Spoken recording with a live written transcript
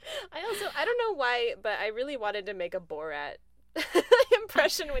I don't know why, but I really wanted to make a Borat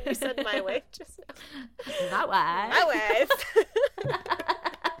impression when you said my way just now. My wife. My wife.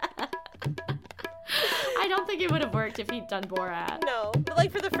 I don't think it would have worked if he'd done Borat. No, but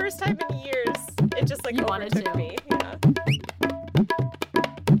like for the first time in years, it just like You wanted overtook to. me. Yeah.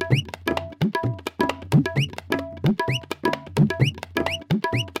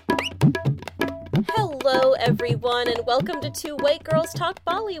 Hello, everyone, and welcome to Two White Girls Talk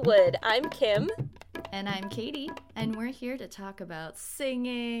Bollywood. I'm Kim. And I'm Katie, and we're here to talk about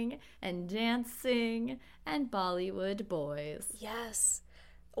singing and dancing and Bollywood boys. Yes.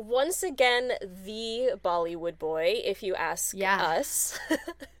 Once again, the Bollywood boy, if you ask us.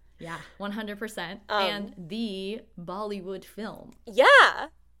 Yeah, 100%. And the Bollywood film. Yeah.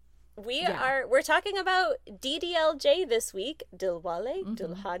 We're talking about DDLJ this week. Dilwale,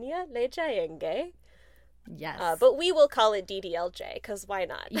 Dulhania, Le Jayenge. Yes. But we will call it DDLJ, because why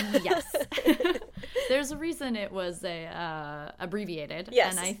not? Yes. There's a reason it was abbreviated.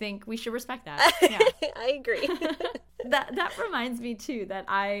 Yes. And I think we should respect that. Yeah. I agree. That reminds me, too, that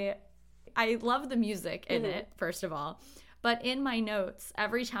I love the music in it, first of all. But in my notes,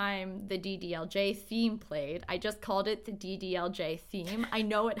 every time the DDLJ theme played, I just called it the DDLJ theme. I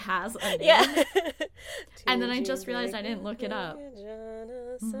know it has a name. Yeah. And then I just realized I didn't look it up.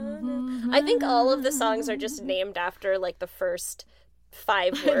 I think all of the songs are just named after, like, the first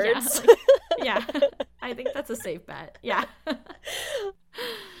 5 words. Yeah, I think that's a safe bet. Yeah.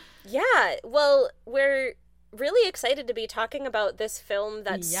 Yeah, well, we're really excited to be talking about this film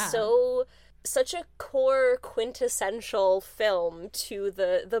that's such a core quintessential film to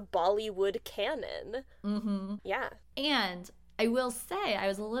the Bollywood canon. Mm-hmm. Yeah. And I will say I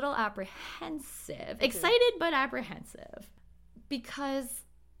was a little apprehensive, excited but apprehensive, because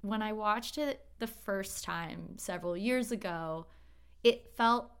when I watched it the first time several years ago, it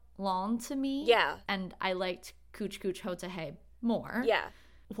felt long to me. Yeah. And I liked Kuch Kuch Hota Hai more. Yeah.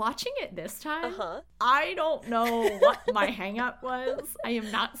 Watching it this time, Uh-huh. I don't know what my hang-up was. I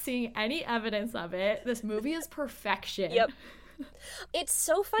am not seeing any evidence of it. This movie is perfection. Yep. It's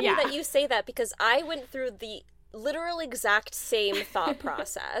so funny that you say that, because I went through the literal exact same thought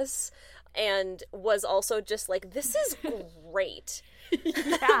process and was also just like, this is great.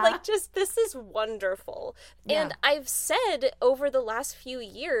 Yeah. Like, just, this is wonderful. Yeah. And I've said over the last few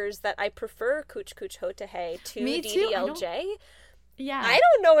years that I prefer Kuch Kuch Hota Hai to Me too. DDLJ. Yeah. I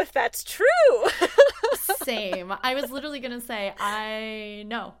don't know if that's true. Same. I was literally going to say, I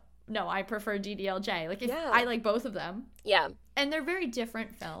prefer DDLJ. Like, I like both of them. Yeah. And they're very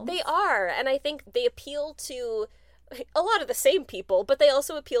different films. They are. And I think they appeal to a lot of the same people, but they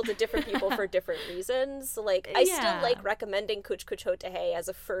also appeal to different people for different reasons. Like, I still like recommending Kuch Kuch Hota Hai as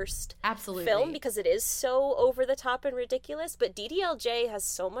a first film, because it is so over the top and ridiculous, but DDLJ has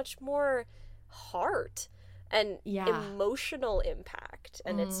so much more heart and emotional impact,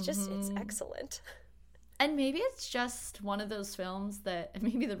 and it's excellent. And maybe it's just one of those films that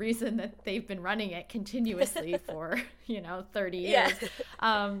maybe the reason that they've been running it continuously for 30 years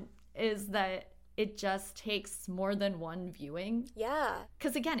is that it just takes more than one viewing. Yeah.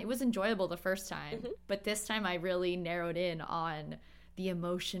 Because again, it was enjoyable the first time, but this time I really narrowed in on the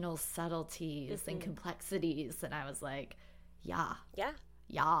emotional subtleties and complexities, and I was like, yeah.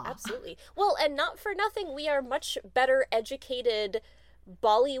 Absolutely. Well, and not for nothing, we are much better educated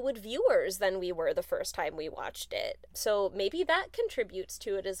Bollywood viewers than we were the first time we watched it. So maybe that contributes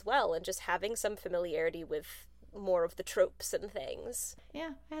to it as well, and just having some familiarity with more of the tropes and things.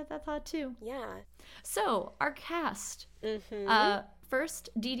 Yeah, I had that thought too. Yeah. So, our cast. First,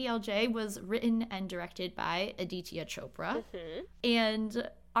 DDLJ was written and directed by Aditya Chopra. And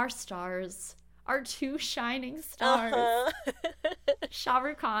our stars, our two shining stars, Shah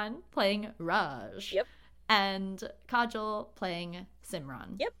Rukh Khan playing Raj. Yep. And Kajol playing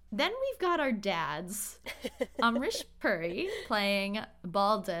Simran. Yep. Then we've got our dads. Amrish Puri playing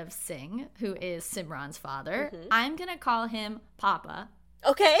Baldev Singh, who is Simran's father. I'm going to call him Papa.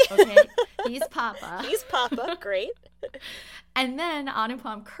 Okay. He's Papa. He's Papa. Great. And then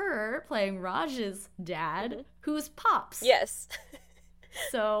Anupam Kher playing Raj's dad, who's Pops. Yes.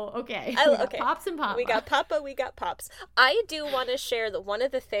 So, we got Pops and Papa. We got Papa, we got Pops. I do want to share that one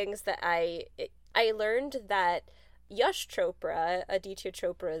of the things that I learned that Yash Chopra, Aditya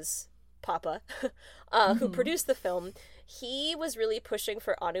Chopra's papa, who produced the film, he was really pushing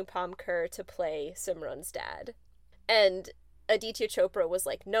for Anupam Kher to play Simran's dad. And Aditya Chopra was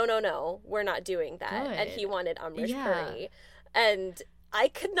like, no, we're not doing that. Good. And he wanted Amrish Puri. And I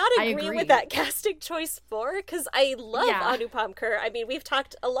could not agree with that casting choice more, because I love Anupam Kher. I mean, we've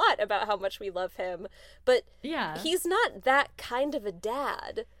talked a lot about how much we love him, but he's not that kind of a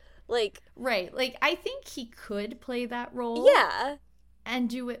dad. Like, right. Like, I think he could play that role. Yeah. And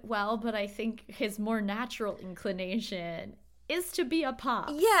do it well, but I think his more natural inclination is to be a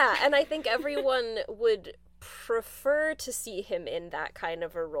Pops. Yeah, and I think everyone would prefer to see him in that kind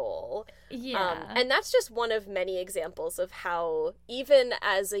of a role. Yeah. And that's just one of many examples of how, even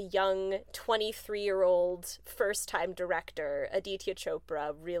as a young 23-year-old first-time director, Aditya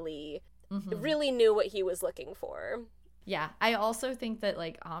Chopra really knew what he was looking for. Yeah, I also think that,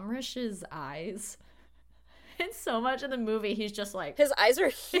 like, Amrish's eyes, in so much of the movie, he's just like... His eyes are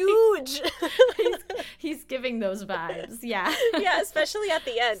huge! he's giving those vibes, yeah. Yeah, especially at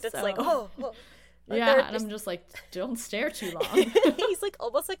the end. It's like, oh. Yeah, and I'm just like, don't stare too long. He's like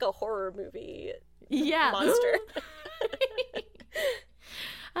almost like a horror movie monster.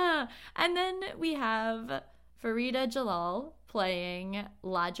 And then we have Farida Jalal playing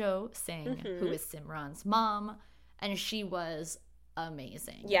Lajo Singh, who is Simran's mom, and she was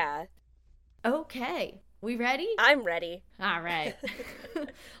amazing. Yeah. Okay, we ready? I'm ready. All right.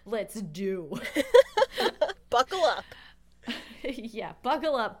 Let's do. Buckle up. Yeah,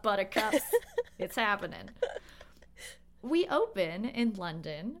 buckle up, buttercups. It's happening. We open in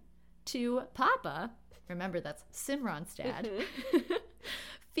London to Papa, remember that's Simran's dad,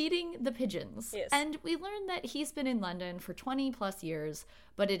 feeding the pigeons. Yes. And we learn that he's been in London for 20 plus years,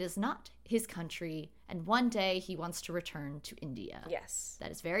 but it is not his country, and one day he wants to return to India. Yes. That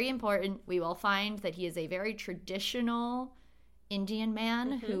is very important. We will find that he is a very traditional Indian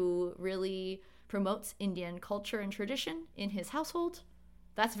man who really promotes Indian culture and tradition in his household.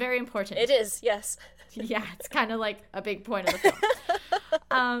 That's very important. It is, yes. Yeah, it's kind of like a big point of the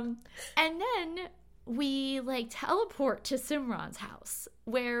film. And then we like teleport to Simran's house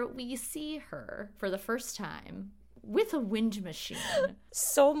where we see her for the first time with a wind machine.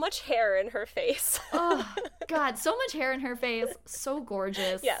 So much hair in her face. Oh, God, so much hair in her face. So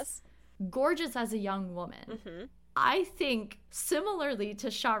gorgeous. Yes. Gorgeous as a young woman. I think, similarly to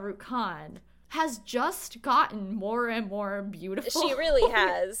Shah Rukh Khan, has just gotten more and more beautiful. She really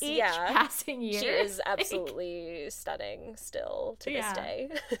has, each passing year. She is absolutely stunning still to this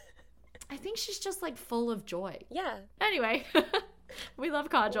day. I think she's just like full of joy. Yeah. Anyway, we love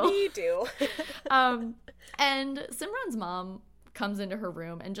Kajol. We do. And Simran's mom comes into her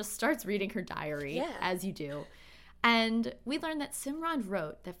room and just starts reading her diary, as you do. And we learn that Simran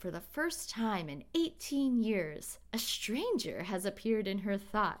wrote that for the first time in 18 years, a stranger has appeared in her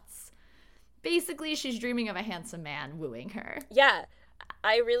thoughts. Basically, she's dreaming of a handsome man wooing her. Yeah.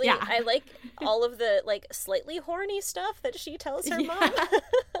 I like all of the, like, slightly horny stuff that she tells her mom.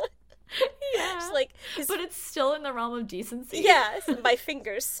 Yeah. She's like, but it's still in the realm of decency. Yeah. My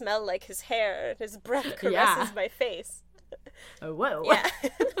fingers smell like his hair, and his breath caresses my face. Oh, whoa. Yeah.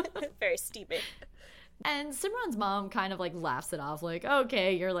 Very steaming. And Simran's mom kind of, like, laughs it off, like,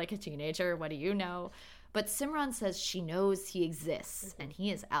 okay, you're, like, a teenager. What do you know? But Simran says she knows he exists, and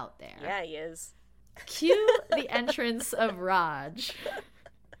he is out there. Yeah, he is. Cue the entrance of Raj,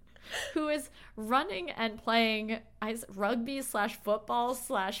 who is running and playing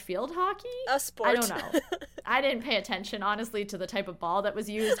rugby/football/field hockey. A sport. I don't know. I didn't pay attention, honestly, to the type of ball that was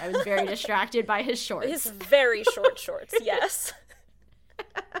used. I was very distracted by his shorts. His very short shorts, yes.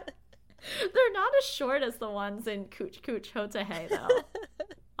 They're not as short as the ones in Kuch Kuch Hote Hai, though,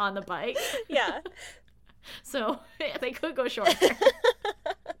 on the bike. Yeah. So they could go shorter.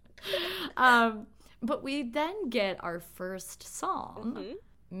 But we then get our first song,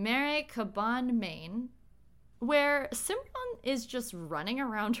 Mere Kaban Main, where Simran is just running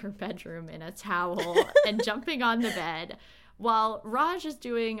around her bedroom in a towel and jumping on the bed, while Raj is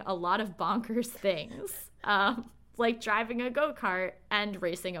doing a lot of bonkers things, like driving a go-kart and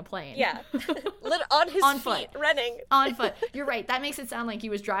racing a plane. Yeah. On his feet, foot. running. On foot. You're right. That makes it sound like he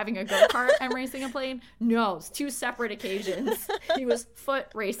was driving a go-kart and racing a plane. No, it's two separate occasions. He was foot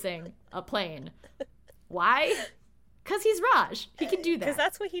racing a plane. Why? Because he's Raj. He can do that. Because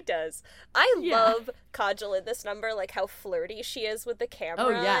that's what he does. I love Kajol in this number, like how flirty she is with the camera. Oh,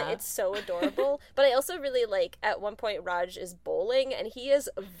 yeah. It's so adorable. But I also really like, at one point, Raj is bowling, and he is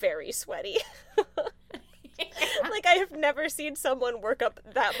very sweaty. Like, I have never seen someone work up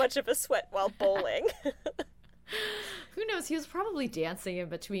that much of a sweat while bowling. Who knows? He was probably dancing in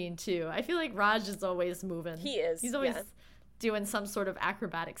between, too. I feel like Raj is always moving. He is. He's always doing some sort of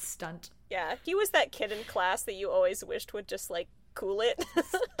acrobatic stunt. Yeah, he was that kid in class that you always wished would just, like, cool it.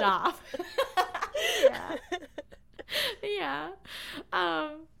 Stop. Yeah.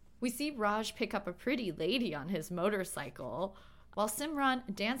 We see Raj pick up a pretty lady on his motorcycle, while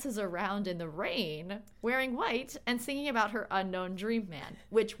Simran dances around in the rain, wearing white and singing about her unknown dream man,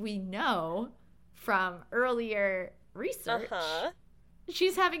 which we know from earlier research.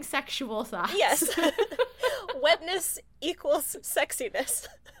 She's having sexual thoughts. Yes. Wetness equals sexiness.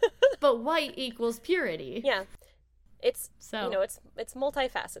 But white equals purity. Yeah. It's, it's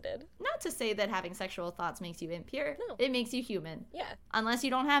multifaceted. Not to say that having sexual thoughts makes you impure. No. It makes you human. Yeah. Unless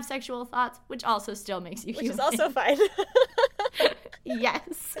you don't have sexual thoughts, which also still makes you human. Which is also fine.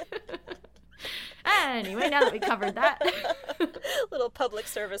 Yes. Anyway, now that we covered that. Little public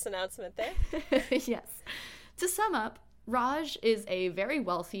service announcement there. Yes. To sum up, Raj is a very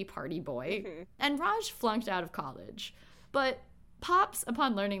wealthy party boy, and Raj flunked out of college. But Pops,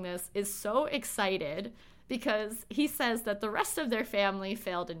 upon learning this, is so excited because he says that the rest of their family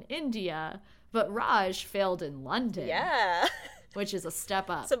failed in India, but Raj failed in London. Yeah. Which is a step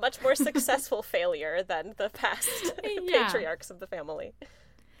up. It's a much more successful failure than the past patriarchs of the family.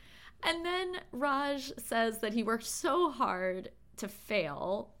 And then Raj says that he worked so hard to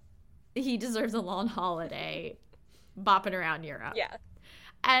fail, he deserves a long holiday bopping around Europe. Yeah.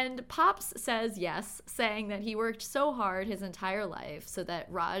 And Pops says yes, saying that he worked so hard his entire life so that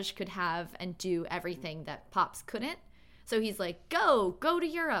Raj could have and do everything that Pops couldn't. So he's like, go to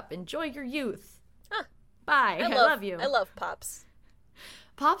Europe, enjoy your youth. Huh. Bye, I love you. I love Pops.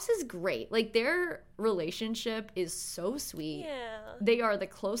 Pops is great. Like, their relationship is so sweet. Yeah. They are the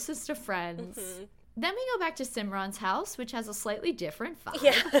closest of friends. Mm-hmm. Then we go back to Simran's house, which has a slightly different vibe.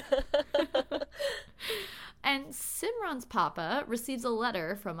 Yeah. And Simran's papa receives a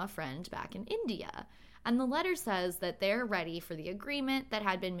letter from a friend back in India. And the letter says that they're ready for the agreement that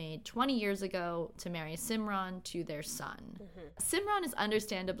had been made 20 years ago to marry Simran to their son. Mm-hmm. Simran is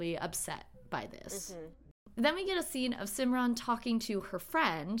understandably upset by this. Mm-hmm. Then we get a scene of Simran talking to her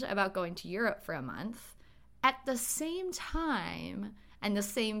friend about going to Europe for a month at the same time and the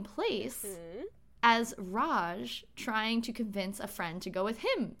same place as Raj trying to convince a friend to go with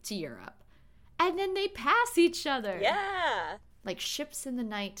him to Europe. And then they pass each other. Yeah. Like ships in the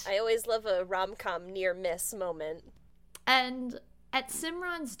night. I always love a rom-com near-miss moment. And at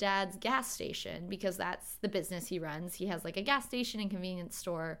Simran's dad's gas station, because that's the business he runs, he has like a gas station and convenience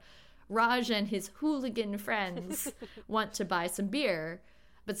store. Raj and his hooligan friends want to buy some beer.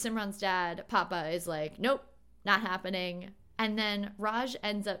 But Simran's dad, Papa, is like, nope, not happening. And then Raj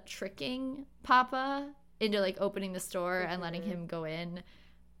ends up tricking Papa into like opening the store and letting him go in.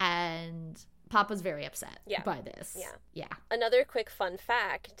 And Papa's very upset by this. Yeah. Another quick fun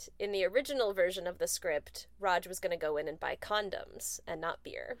fact, in the original version of the script, Raj was going to go in and buy condoms and not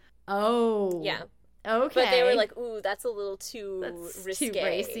beer. Oh. Yeah. Okay. But they were like, ooh, that's a little too risque. Too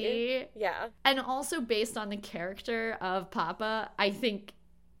racy. Yeah. And also based on the character of Papa, I think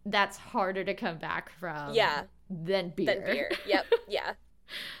that's harder to come back from than beer. Yep. Yeah.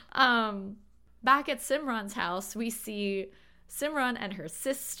 Back at Simran's house, we see Simran and her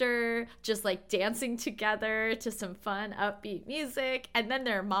sister just like dancing together to some fun upbeat music, and then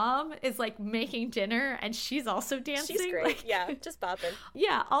their mom is like making dinner and she's also dancing. She's great. Like, yeah, just bopping.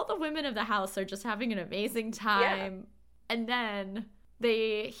 Yeah, all the women of the house are just having an amazing time. And then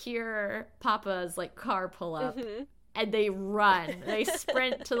they hear Papa's like car pull up and they run. They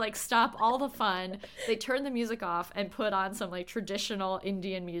sprint to like stop all the fun. They turn the music off and put on some like traditional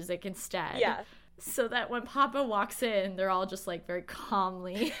Indian music instead. Yeah. So that when Papa walks in, they're all just like very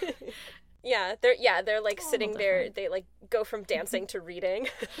calmly. They're like sitting there. They like go from dancing to reading.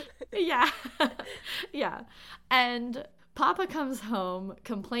 Yeah. And Papa comes home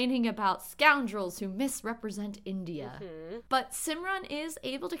complaining about scoundrels who misrepresent India. But Simran is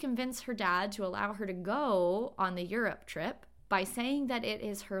able to convince her dad to allow her to go on the Europe trip by saying that it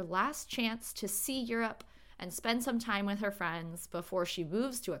is her last chance to see Europe and spend some time with her friends before she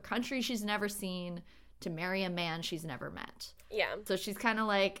moves to a country she's never seen to marry a man she's never met. Yeah. So she's kind of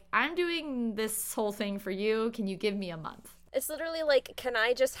like, I'm doing this whole thing for you. Can you give me a month? It's literally like, can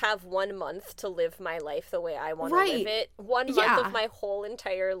I just have 1 month to live my life the way I want to live it? 1 month of my whole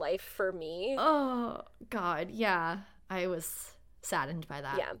entire life for me. Oh, God. Yeah. I was saddened by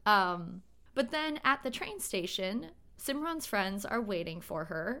that. Yeah. But then at the train station, Simran's friends are waiting for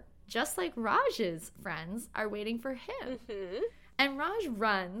her, just like Raj's friends are waiting for him. And Raj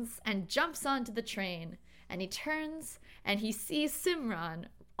runs and jumps onto the train, and he turns and he sees Simran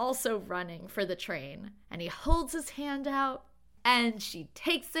also running for the train, and he holds his hand out and she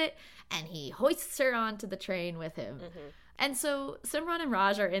takes it and he hoists her onto the train with him. And so Simran and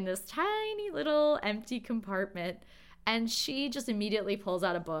Raj are in this tiny little empty compartment, and she just immediately pulls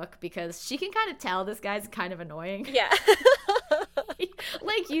out a book because she can kind of tell this guy's kind of annoying. Yeah.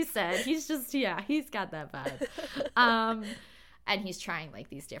 Like you said, he's just, he's got that vibe. And he's trying like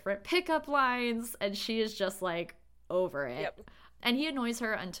these different pickup lines, and she is just like over it. Yep. And he annoys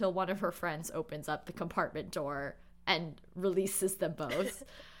her until one of her friends opens up the compartment door and releases them both.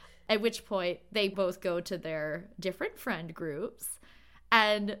 At which point they both go to their different friend groups.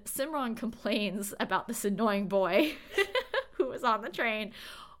 And Simran complains about this annoying boy who was on the train,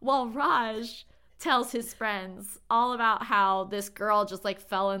 while Raj tells his friends all about how this girl just like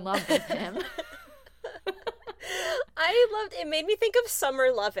fell in love with him. I loved it. Made me think of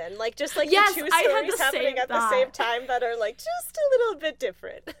Summer Lovin', like just like yes, the two stories happening at the same time that are like just a little bit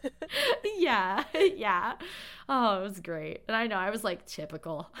different. Yeah. Oh, it was great. And I know, I was like,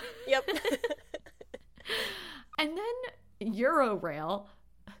 typical. Yep. And then Eurorail,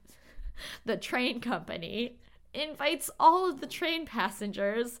 the train company, invites all of the train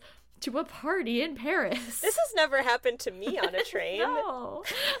passengers to a party in Paris. This has never happened to me on a train. No,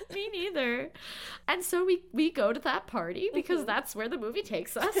 me neither. And so we go to that party because that's where the movie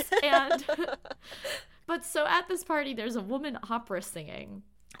takes us. And but so at this party, there's a woman opera singing.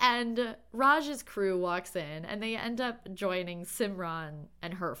 And Raj's crew walks in and they end up joining Simran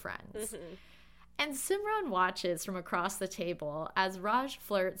and her friends. And Simran watches from across the table as Raj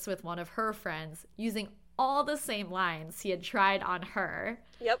flirts with one of her friends using all the same lines he had tried on her.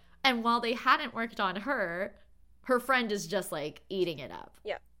 Yep. And while they hadn't worked on her, her friend is just like eating it up.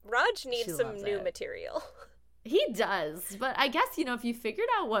 Yep. Raj needs some new material. He does. But I guess, you know, if you figured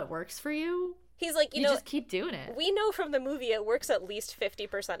out what works for you, he's like, you know, just keep doing it. We know from the movie it works at least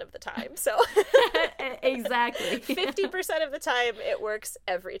 50% of the time. So exactly. 50% of the time it works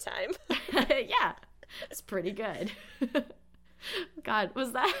every time. Yeah. It's pretty good. God,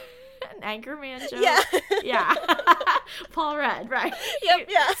 was that an Anchorman joke? Yeah. Yeah. Paul Rudd, right. Yep,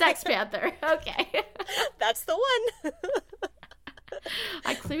 yeah. Sex Panther. Okay. That's the one.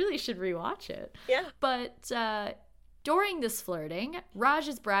 I clearly should rewatch it. Yeah. But during this flirting, Raj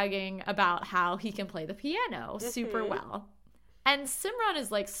is bragging about how he can play the piano super well. And Simran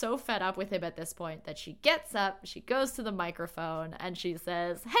is like so fed up with him at this point that she gets up, she goes to the microphone, and she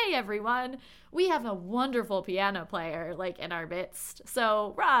says, "Hey everyone, we have a wonderful piano player like in our midst.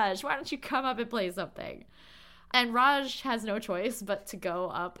 So Raj, why don't you come up and play something?" And Raj has no choice but to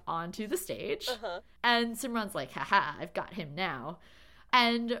go up onto the stage. And Simran's like, "Haha, I've got him now."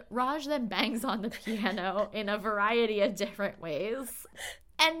 And Raj then bangs on the piano in a variety of different ways.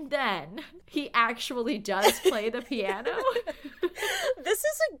 And then he actually does play the piano. This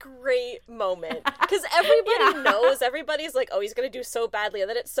is a great moment because everybody knows, everybody's like, oh, he's going to do so badly. And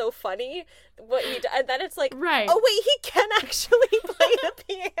then it's so funny what he does. And then it's like, right. Oh, wait, he can actually play the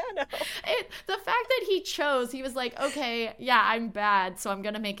piano. The fact that he chose, he was like, okay, yeah, I'm bad, so I'm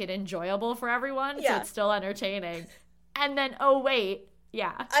going to make it enjoyable for everyone. So it's still entertaining. And then, oh, wait,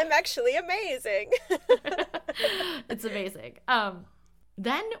 yeah. I'm actually amazing. It's amazing.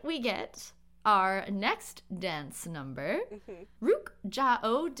 Then we get our next dance number, Ruk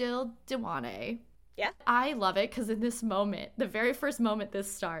Jao Dil Diwane. Yeah. I love it because in this moment, the very first moment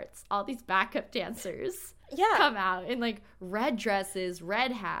this starts, all these backup dancers come out in like red dresses,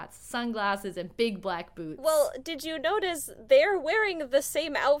 red hats, sunglasses, and big black boots. Well, did you notice they're wearing the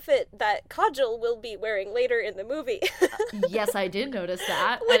same outfit that Kajol will be wearing later in the movie? Yes, I did notice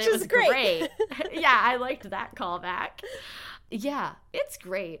that. Which is great. Yeah, I liked that callback. Yeah, it's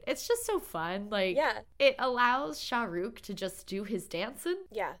great. It's just so fun. Like, it allows Shah Rukh to just do his dancing.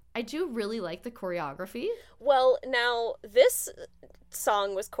 Yeah. I do really like the choreography. Well, now, this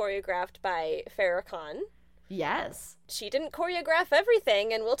song was choreographed by Farrah Khan. Yes. She didn't choreograph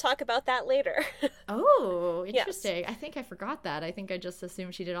everything, and we'll talk about that later. Oh, interesting. Yes. I think I forgot that. I think I just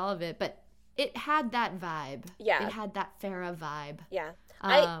assumed she did all of it, but it had that vibe. Yeah. It had that Farrah vibe. Yeah.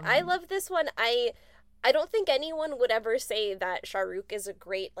 I love this one. I don't think anyone would ever say that Shah Rukh is a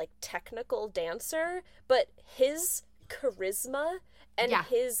great, like, technical dancer, but his charisma and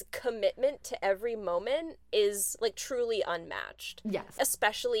his commitment to every moment is, like, truly unmatched. Yes.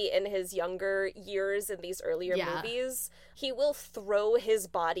 Especially in his younger years in these earlier movies. He will throw his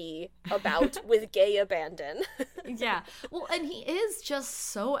body about with gay abandon. Yeah. Well, and he is just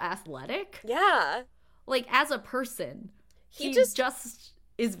so athletic. Yeah. Like, as a person, he just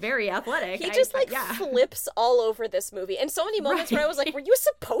is very athletic. He just flips all over this movie. And so many moments where I was like, were you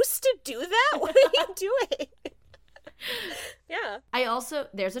supposed to do that? What are you doing? Yeah. I also,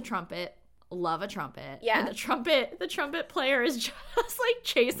 there's a trumpet. Love a trumpet. Yeah. And the trumpet player is just like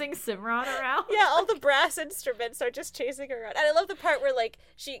chasing Simran around. Yeah, all the brass instruments are just chasing her around. And I love the part where like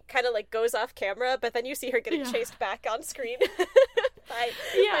she kind of like goes off camera, but then you see her getting chased back on screen by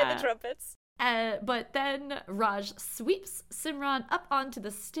the trumpets. But then Raj sweeps Simran up onto the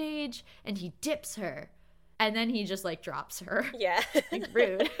stage and he dips her. And then he just like drops her. Yeah. Like,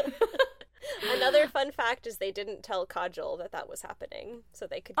 rude. Another fun fact is they didn't tell Kajol that was happening, so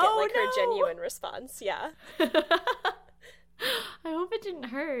they could get her genuine response. Yeah. I hope it didn't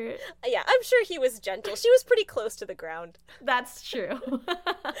hurt. Yeah, I'm sure he was gentle. She was pretty close to the ground. That's true.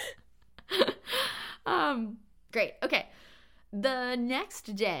 Great. Okay. The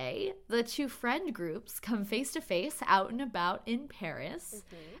next day, the two friend groups come face to face out and about in Paris,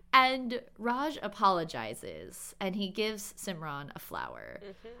 and Raj apologizes, and he gives Simran a flower.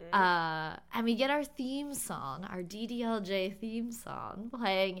 And we get our theme song, our DDLJ theme song,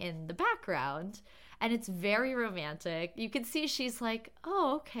 playing in the background, and it's very romantic. You can see she's like,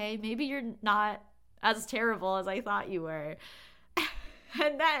 oh, okay, maybe you're not as terrible as I thought you were.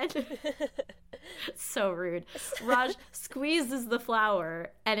 And then, so rude, Raj squeezes the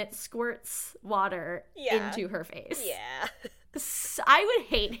flower and it squirts water into her face. Yeah. So I would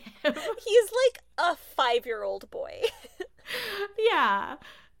hate him. He's like a 5-year-old boy. Yeah.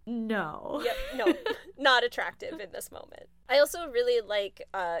 No. Yep. No, not attractive in this moment. I also really like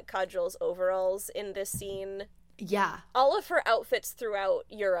Kajol's overalls in this scene. Yeah. All of her outfits throughout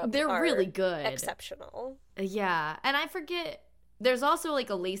Europe They're are really good. Exceptional. Yeah. And I forget... There's also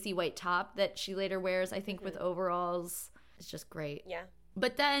like a lacy white top that she later wears, I think, with overalls. It's just great. Yeah.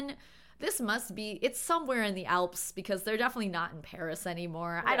 But then it's somewhere in the Alps because they're definitely not in Paris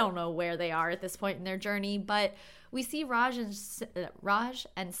anymore. No. I don't know where they are at this point in their journey, but we see Raj and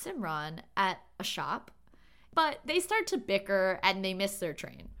Simran at a shop, but they start to bicker and they miss their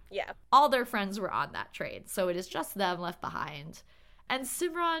train. Yeah. All their friends were on that train, so it is just them left behind. And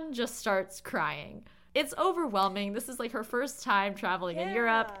Simran just starts crying. It's overwhelming. This is like her first time traveling in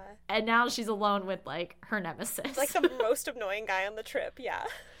Europe, and now she's alone with like her nemesis. Like the most annoying guy on the trip, yeah.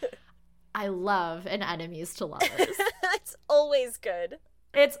 I love an enemies to lovers. It's always good.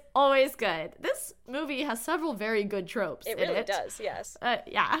 It's always good. This movie has several very good tropes in it. It really does, yes.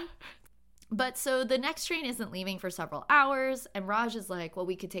 Yeah. But so the next train isn't leaving for several hours, and Raj is like, well,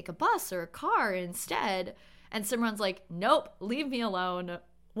 we could take a bus or a car instead. And Simran's like, nope, leave me alone.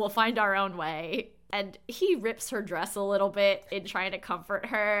 We'll find our own way. And he rips her dress a little bit in trying to comfort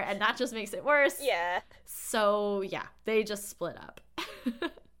her, and that just makes it worse. Yeah. So, yeah, they just split up.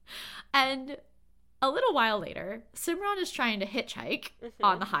 And a little while later, Simran is trying to hitchhike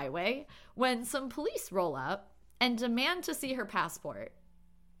on the highway when some police roll up and demand to see her passport,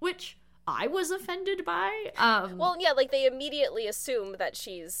 which I was offended by. Well, yeah, like they immediately assume that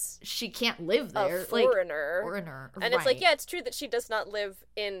she can't live there. A foreigner. And right. It's like, yeah, it's true that she does not live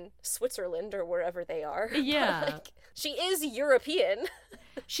in Switzerland or wherever they are. Yeah. But, like, she is European.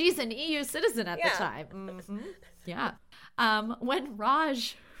 She's an EU citizen at the time. Mm-hmm. Yeah. When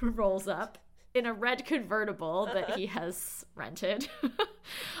Raj rolls up in a red convertible that he has rented,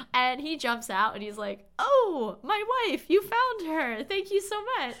 and he jumps out and he's like, oh, my wife, you found her. Thank you so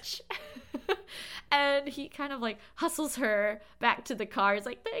much. And he kind of like hustles her back to the car. He's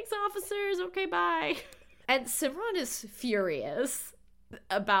like, thanks, officers. Okay, bye. And Simran is furious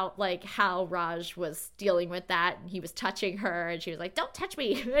about like how Raj was dealing with that, and he was touching her and she was like, don't touch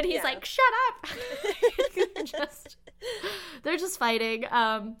me, and he's like, shut up. They're just fighting,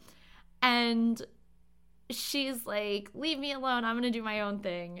 and she's like, leave me alone, I'm gonna do my own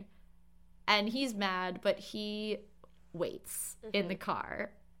thing. And he's mad, but he waits in the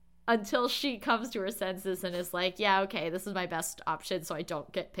car until she comes to her senses and is like, yeah, okay, this is my best option so I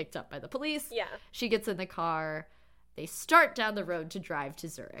don't get picked up by the police. Yeah. She gets in the car. They start down the road to drive to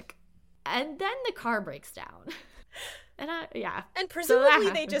Zurich. And then the car breaks down. And presumably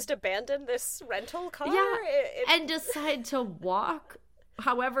they just abandon this rental car? Yeah, and decide to walk.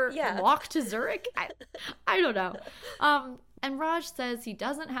 However, walk to Zurich? I don't know. And Raj says he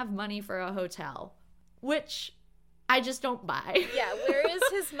doesn't have money for a hotel, which I just don't buy. Yeah, where is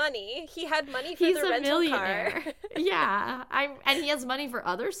his money? He had money for the rental car. Yeah, and he has money for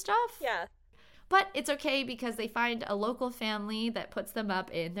other stuff. Yeah. But it's okay because they find a local family that puts them up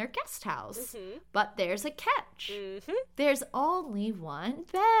in their guest house. But there's a catch. There's only one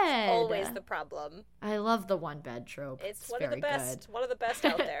bed. Always the problem. I love the one bed trope. It's one of the best. One of the best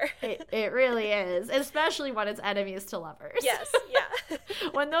out there. It really is, especially when it's enemies to lovers. Yes, yeah.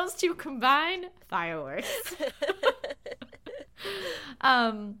 When those two combine, fireworks.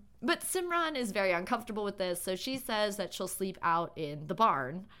 But Simran is very uncomfortable with this, so she says that she'll sleep out in the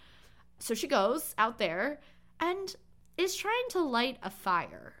barn. So she goes out there and is trying to light a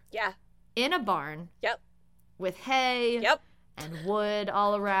fire. Yeah. In a barn. Yep. With hay. Yep. And wood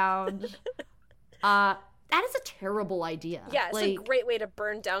all around. That is a terrible idea. Yeah, it's a great way to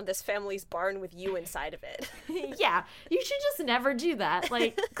burn down this family's barn with you inside of it. Yeah, you should just never do that.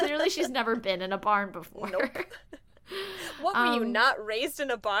 Like, clearly she's never been in a barn before. Nope. What, were you not raised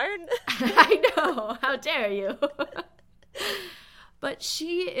in a barn? I know. How dare you? But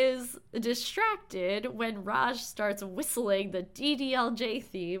she is distracted when Raj starts whistling the DDLJ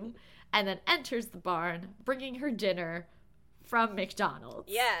theme and then enters the barn, bringing her dinner from McDonald's.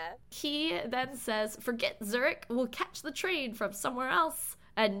 Yeah. He then says, forget Zurich, we'll catch the train from somewhere else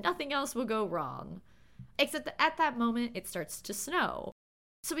and nothing else will go wrong. Except that at that moment, it starts to snow.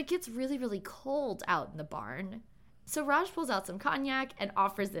 So it gets really, really cold out in the barn. So Raj pulls out some cognac and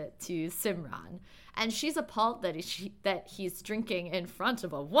offers it to Simran. And she's appalled that he's drinking in front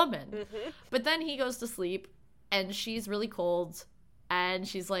of a woman. Mm-hmm. But then he goes to sleep and she's really cold. And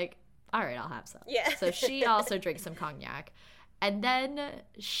she's like, all right, I'll have some. Yeah. So she also drinks some cognac. And then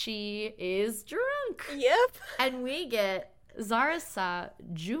she is drunk. Yep. And we get Zara Sa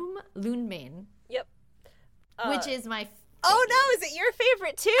Jum Lunmain. Yep. Which is my favorite. Oh no, is it your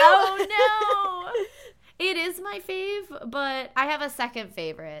favorite too? Oh no! It is my fave, but I have a second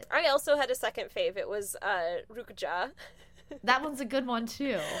favorite. I also had a second fave. It was Rukja. That one's a good one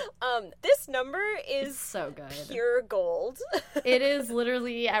too. This number is it's so good. Pure gold. It is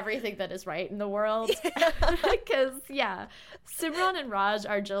literally everything that is right in the world. Because, yeah, Simran and Raj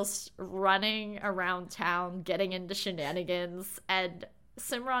are just running around town, getting into shenanigans, and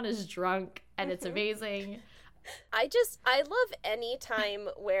Simran is drunk, and it's amazing. I love any time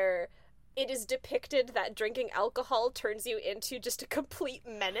where it is depicted that drinking alcohol turns you into just a complete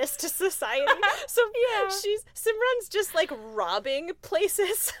menace to society. So yeah. Simran's just like robbing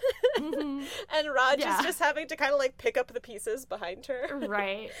places, mm-hmm. and Raj is just having to kind of like pick up the pieces behind her.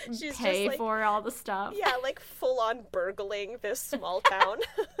 Right. She's pay just, like, for all the stuff. Yeah, like full on burgling this small town.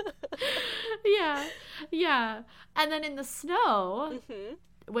 Yeah. And then in the snow, mm-hmm.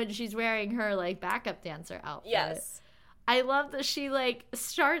 when she's wearing her like backup dancer outfit. Yes. I love that she like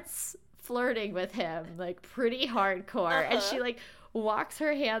starts flirting with him like pretty hardcore, and she like walks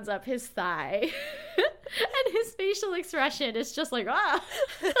her hands up his thigh and his facial expression is just like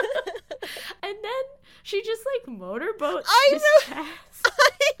and then she just like motorboats his chest. I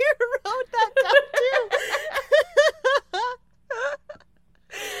wrote that down too.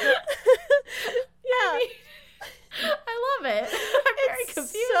 Yeah. I love it. I'm very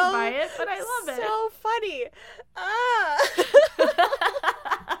confused by it, but I love it. So funny.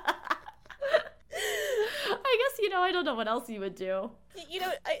 I guess, I don't know what else you would do. You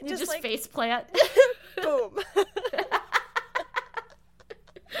just like, face plant. Boom.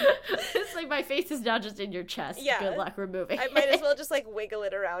 It's like my face is now just in your chest. Yeah. Good luck removing it. I might as well just like wiggle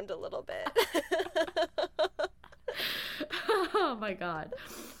it around a little bit. Oh my god.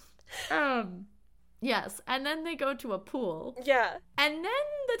 Yes, and then they go to a pool. Yeah. And then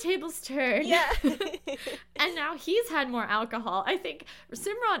the tables turn. Yeah. And now he's had more alcohol. I think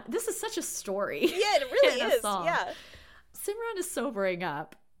Simran, this is such a story. Yeah, it really is. Yeah. Simran is sobering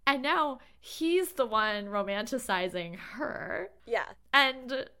up, and now he's the one romanticizing her. Yeah.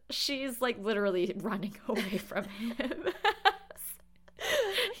 And she's like literally running away from him.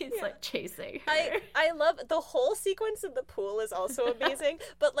 He's like chasing her. I love the whole sequence in the pool is also amazing,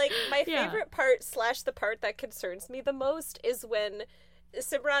 but like my favorite part / the part that concerns me the most is when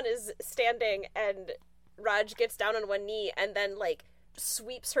Simran is standing and Raj gets down on one knee and then like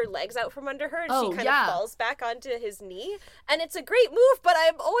sweeps her legs out from under her and she kind of falls back onto his knee, and it's a great move, but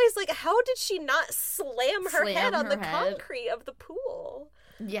I'm always like, how did she not slam her head on the concrete of the pool?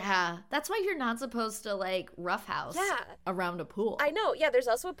 Yeah, that's why you're not supposed to like roughhouse around a pool. I know. Yeah, there's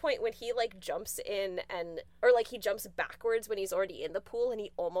also a point when he like jumps in or like he jumps backwards when he's already in the pool and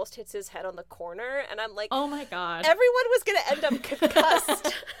he almost hits his head on the corner, and I'm like, oh my god, everyone was gonna end up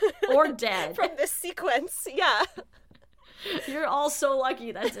concussed or dead from this sequence. Yeah. You're all so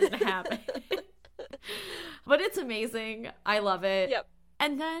lucky that didn't happen. But it's amazing. I love it. Yep.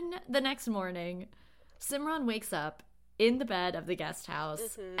 And then the next morning, Simran wakes up in the bed of the guest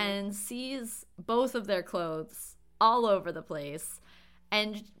house mm-hmm. and sees both of their clothes all over the place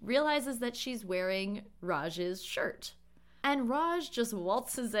and realizes that she's wearing Raj's shirt. And Raj just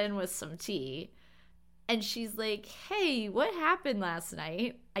waltzes in with some tea. And she's like, hey, what happened last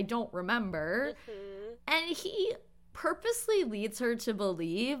night? I don't remember. Mm-hmm. And he purposely leads her to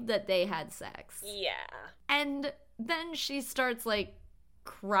believe that they had sex. Yeah. And then she starts like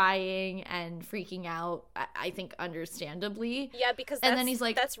crying and freaking out, I think understandably. Yeah, because and then he's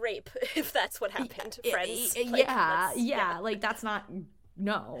like, that's rape if that's what happened, friends. Like, like that's not,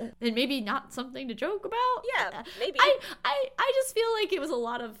 no, and maybe not something to joke about. Yeah, maybe. I just feel like it was a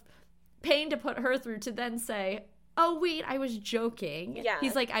lot of pain to put her through to then say, oh wait, I was joking. Yeah.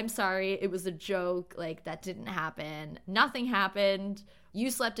 He's like, I'm sorry, it was a joke, like that didn't happen, nothing happened, you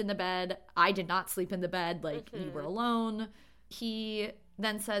slept in the bed. I did not sleep in the bed. Like, you were alone. He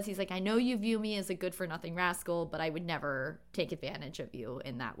then says, he's like, I know you view me as a good-for-nothing rascal, but I would never take advantage of you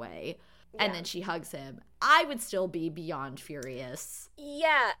in that way. Yeah. And then she hugs him. I would still be beyond furious.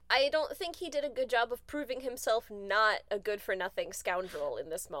 Yeah, I don't think he did a good job of proving himself not a good-for-nothing scoundrel in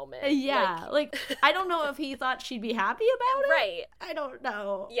this moment. Yeah, like I don't know if he thought she'd be happy about it. Right. I don't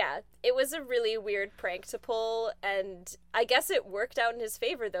know. Yeah, it was a really weird prank to pull, and I guess it worked out in his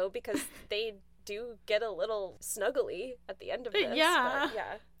favor, though, because they do get a little snuggly at the end of this. Yeah. But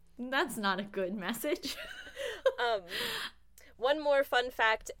yeah. That's not a good message. One more fun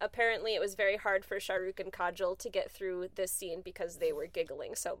fact, apparently it was very hard for Shahrukh and Kajol to get through this scene because they were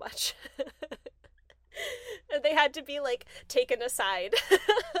giggling so much. And they had to be, like, taken aside.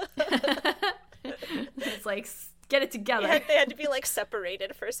 It's like, get it together. Yeah, they had to be, like,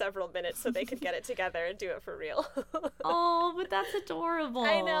 separated for several minutes so they could get it together and do it for real. Oh, but that's adorable.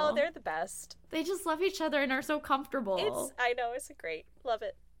 I know, they're the best. They just love each other and are so comfortable. I know, it's great. Love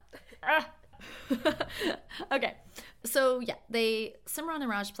it. Okay, so yeah, Simran and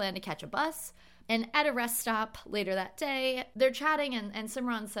Raj plan to catch a bus, and at a rest stop later that day, they're chatting, and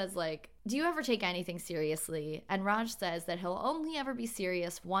Simran says, like, do you ever take anything seriously? And Raj says that he'll only ever be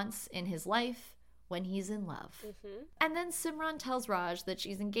serious once in his life, when he's in love. And then Simran tells Raj that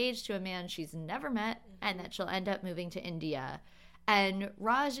she's engaged to a man she's never met, and that she'll end up moving to India. And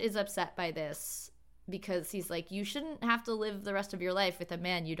Raj is upset by this, because he's like, you shouldn't have to live the rest of your life with a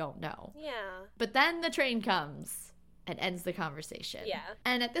man you don't know. Yeah. But then the train comes and ends the conversation. Yeah.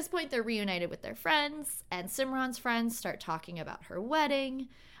 And at this point, they're reunited with their friends, and Simran's friends start talking about her wedding.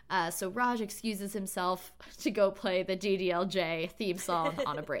 So Raj excuses himself to go play the DDLJ theme song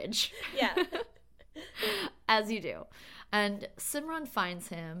on a bridge. Yeah. As you do. And Simran finds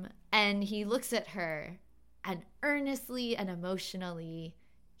him, and he looks at her, and earnestly and emotionally,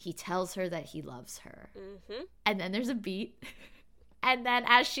 he tells her that he loves her. And then there's a beat. And then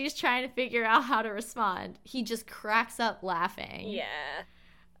as she's trying to figure out how to respond, he just cracks up laughing. Yeah.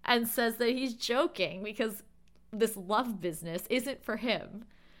 And says that he's joking because this love business isn't for him.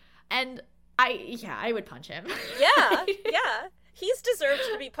 And I would punch him. Yeah, yeah. He's deserved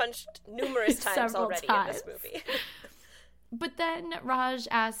to be punched numerous times already in this movie. But then Raj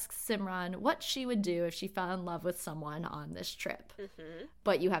asks Simran what she would do if she fell in love with someone on this trip.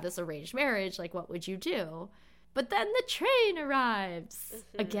 But you have this arranged marriage, like, what would you do? But then the train arrives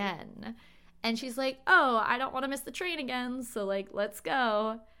again. And she's like, oh, I don't want to miss the train again, so, like, let's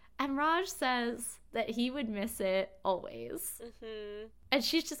go. And Raj says that he would miss it always. And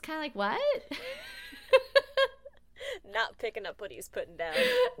she's just kind of like, what? Not picking up what he's putting down.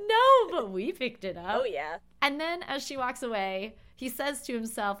 No, but we picked it up. Oh, yeah. And then as she walks away, he says to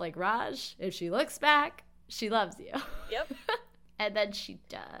himself, like, Raj, if she looks back, she loves you. Yep. And then she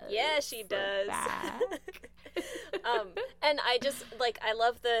does. Yeah, she does. And I just, like, I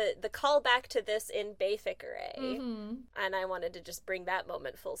love the callback to this in Bayfikere. And I wanted to just bring that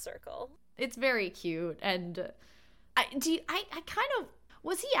moment full circle. It's very cute. And I kind of...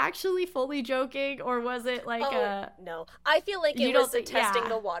 Was he actually fully joking, or was it like no. I feel like it was a testing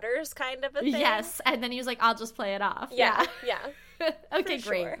the waters kind of a thing. Yes, and then he was like, I'll just play it off. Yeah. Okay,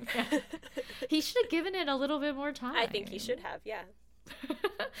 great. Sure. Yeah. He should have given it a little bit more time. I think he should have, yeah.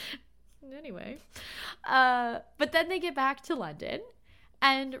 Anyway. But then they get back to London,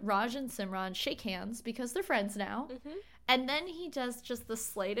 and Raj and Simran shake hands because they're friends now. And then he does just the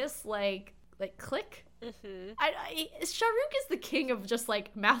slightest, like click. Shahrukh is the king of just,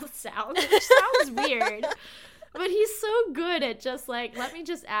 like, mouth sounds, which sounds weird, but he's so good at just, like, let me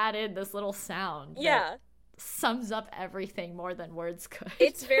just add in this little sound that sums up everything more than words could.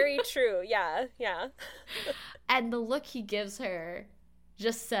 It's very true. Yeah. And the look he gives her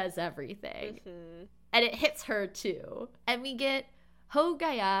just says everything. And it hits her too. And we get Ho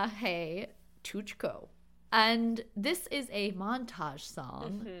Gaya Hai Tujhko. And this is a montage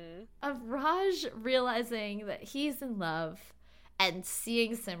song of Raj realizing that he's in love and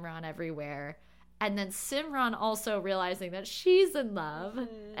seeing Simran everywhere. And then Simran also realizing that she's in love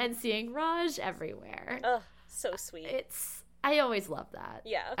and seeing Raj everywhere. Oh, so sweet. I always love that.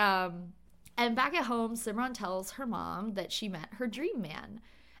 Yeah. And back at home, Simran tells her mom that she met her dream man.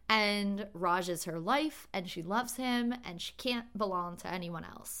 And Raj is her life, and she loves him, and she can't belong to anyone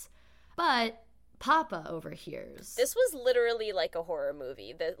else. But Papa overhears. This was literally like a horror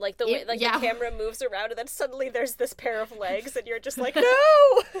movie. The way the camera moves around, and then suddenly there's this pair of legs, and you're just like,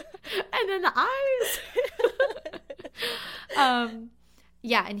 no! And then the eyes.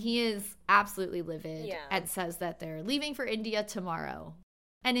 Yeah, and he is absolutely livid and says that they're leaving for India tomorrow.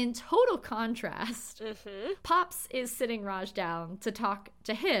 And in total contrast, Pops is sitting Raj down to talk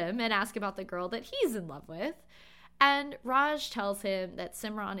to him and ask about the girl that he's in love with. And Raj tells him that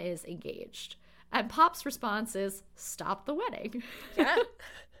Simran is engaged. And Pop's response is, stop the wedding. Yeah.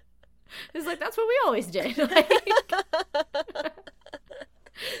 It's like, that's what we always did. Like,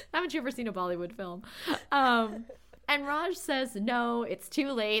 haven't you ever seen a Bollywood film? And Raj says, no, it's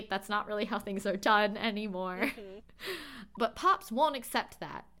too late. That's not really how things are done anymore. But Pops won't accept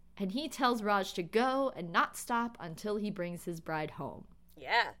that. And he tells Raj to go and not stop until he brings his bride home.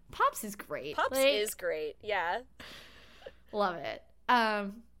 Yeah. Pops is great. Pops is great. Yeah. Love it.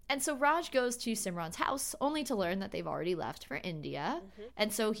 And so Raj goes to Simran's house only to learn that they've already left for India.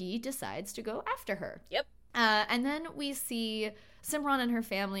 And so he decides to go after her. Yep. And then we see Simran and her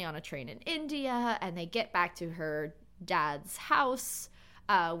family on a train in India, and they get back to her dad's house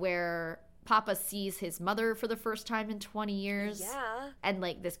where Papa sees his mother for the first time in 20 years. Yeah. And,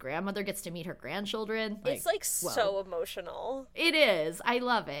 like, this grandmother gets to meet her grandchildren. Like, it's, like, so emotional. It is. I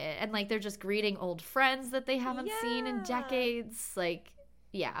love it. And, like, they're just greeting old friends that they haven't seen in decades. Like,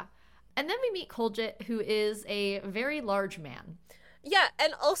 yeah. And then we meet Koljit, who is a very large man. Yeah,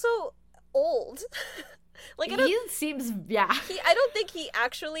 and also old. Like, he seems, yeah. I don't think he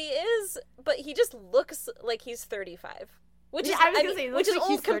actually is, but he just looks like he's 35. Which is, which is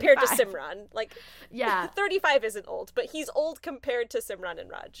old compared to Simran. Like, yeah, 35 isn't old, but he's old compared to Simran and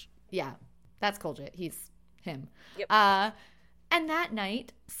Raj. Yeah, that's Koljit. He's him. Yep. And that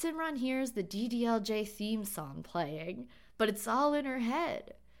night, Simran hears the DDLJ theme song playing, but it's all in her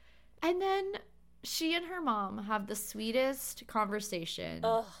head. And then she and her mom have the sweetest conversation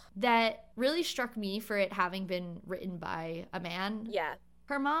that really struck me for it having been written by a man. Yeah.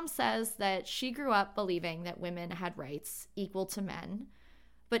 Her mom says that she grew up believing that women had rights equal to men,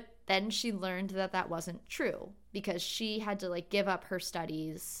 but then she learned that that wasn't true because she had to, like, give up her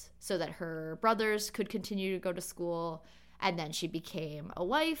studies so that her brothers could continue to go to school, and then she became a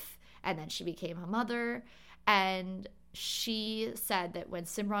wife, and then she became a mother, and she said that when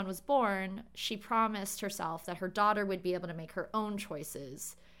Simran was born, she promised herself that her daughter would be able to make her own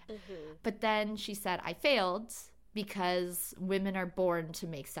choices. But then she said, I failed, because women are born to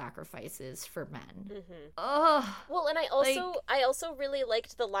make sacrifices for men. Ugh. Well, and I also really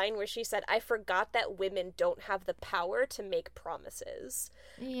liked the line where she said, I forgot that women don't have the power to make promises.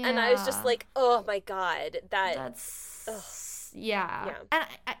 Yeah. And I was just like, oh my God, that's... Yeah. And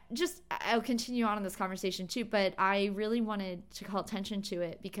I'll continue on in this conversation too, but I really wanted to call attention to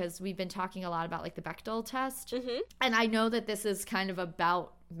it because we've been talking a lot about, like, the Bechdel test. And I know that this is kind of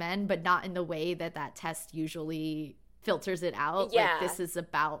about men, but not in the way that test usually filters it out. Yeah. Like, this is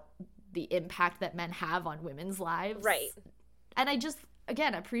about the impact that men have on women's lives. Right. And I just,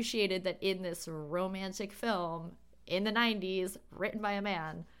 again, appreciated that in this romantic film in the 90s, written by a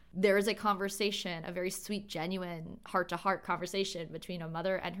man, there is a conversation, a very sweet, genuine, heart-to-heart conversation between a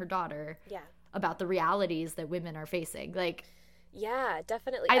mother and her daughter about the realities that women are facing. Like, yeah,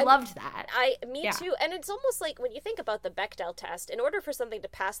 definitely. I loved that. Me too. And it's almost like when you think about the Bechdel test, in order for something to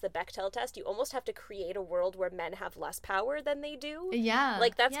pass the Bechdel test, you almost have to create a world where men have less power than they do. Yeah.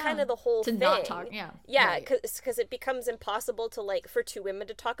 Like, that's kind of the whole thing. To not talk, Yeah, because it becomes impossible to, like, for two women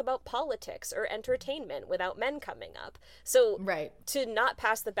to talk about politics or entertainment without men coming up. So to not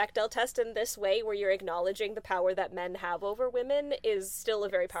pass the Bechdel test in this way, where you're acknowledging the power that men have over women, is still a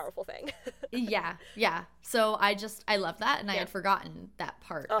very powerful thing. Yeah. So I love that, and I had forgotten that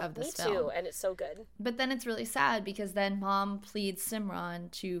part of this film. Me too, and it's so good. But then it's really sad because then Mom pleads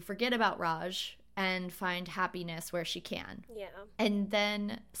Simran to forget about Raj and find happiness where she can. Yeah. And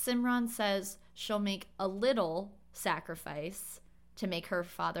then Simran says she'll make a little sacrifice to make her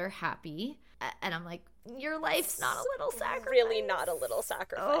father happy. And I'm like, your life's not a little sacrifice. Really not a little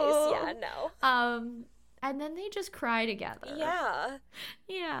sacrifice. Oh. Yeah, no. And then they just cry together. Yeah.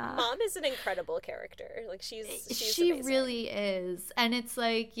 Yeah. Mom is an incredible character. Like, she amazing. Really is. And it's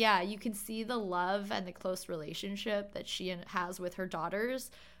like, yeah, you can see the love and the close relationship that she has with her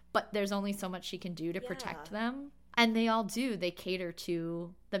daughters, but there's only so much she can do to protect them. And they all do. They cater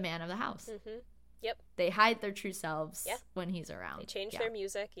to the man of the house. Yep. They hide their true selves when he's around. They change their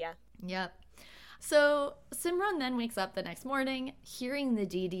music. Yeah. Yep. So Simran then wakes up the next morning hearing the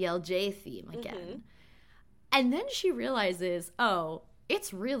DDLJ theme again. And then she realizes, oh,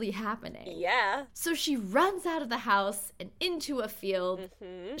 it's really happening. Yeah. So she runs out of the house and into a field.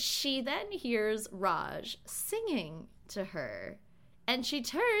 She then hears Raj singing to her. And she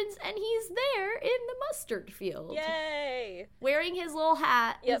turns, and he's there in the mustard field. Yay! Wearing his little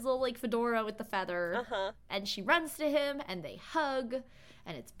hat, his little, like, fedora with the feather. And she runs to him, and they hug,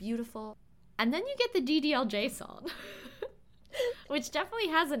 and it's beautiful. And then you get the DDLJ song. which definitely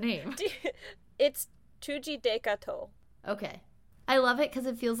has a name. It's Tuji Dekato. Okay. I love it because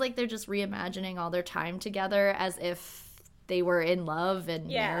it feels like they're just reimagining all their time together as if they were in love and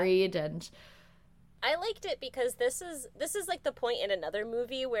married. And I liked it because this is like the point in another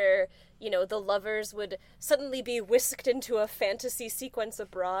movie where, you know, the lovers would suddenly be whisked into a fantasy sequence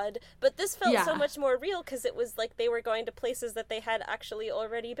abroad. But this felt so much more real because it was like they were going to places that they had actually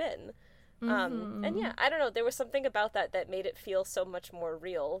already been. And yeah, I don't know. There was something about that made it feel so much more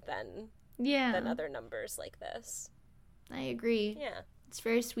real than other numbers like this. I agree. Yeah. It's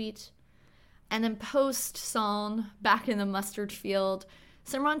very sweet. And then post-Son, back in the mustard field,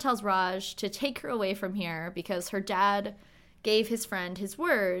 Simran tells Raj to take her away from here because her dad gave his friend his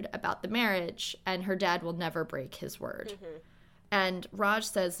word about the marriage, and her dad will never break his word. Mm-hmm. And Raj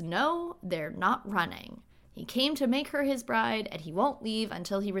says, no, they're not running. He came to make her his bride, and he won't leave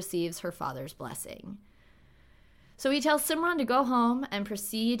until he receives her father's blessing. So he tells Simran to go home and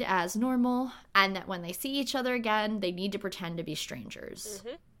proceed as normal, and that when they see each other again, they need to pretend to be strangers.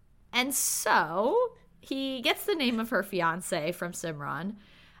 Mm-hmm. And so he gets the name of her fiancé from Simran,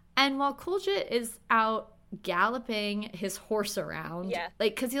 and while Kuljit is out galloping his horse around,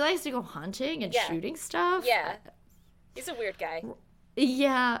 like, because he likes to go hunting and shooting stuff. Yeah. He's a weird guy.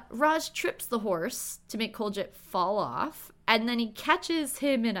 Yeah. Raj trips the horse to make Kuljit fall off, and then he catches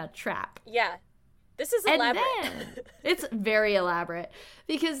him in a trap. Yeah. This is elaborate. And then, it's very elaborate,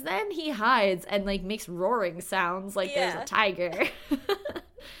 because then he hides and, like, makes roaring sounds like there's a tiger.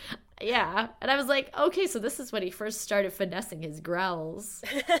 Yeah. And I was like, okay, so this is when he first started finessing his growls.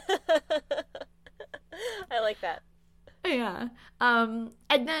 I like that. Yeah. And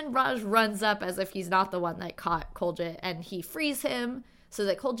then Raj runs up as if he's not the one that caught Kuljit, and he frees him so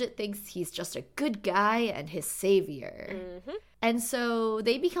that Kuljit thinks he's just a good guy and his savior. Mm-hmm. And so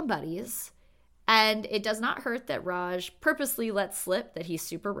they become buddies, and it does not hurt that Raj purposely lets slip that he's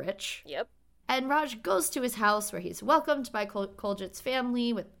super rich. Yep. And Raj goes to his house where he's welcomed by Kuljit's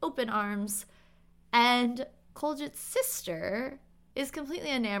family with open arms. And Kuljit's sister is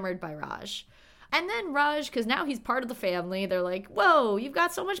completely enamored by Raj. And then Raj, because now he's part of the family, they're like, whoa, you've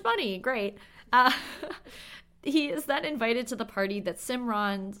got so much money. Great. He is then invited to the party that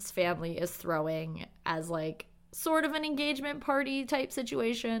Simran's family is throwing as, like, sort of an engagement party type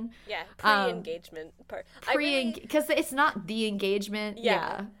situation. Yeah, pre-engagement part. Because it's not the engagement.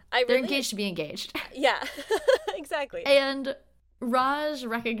 Yeah. They're engaged to be engaged. Yeah, exactly. And Raj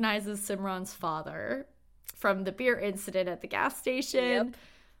recognizes Simran's father from the beer incident at the gas station. Yep.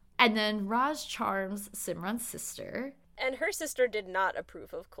 And then Raj charms Simran's sister. And her sister did not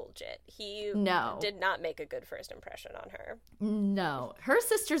approve of Kuljit. He did not make a good first impression on her. No. Her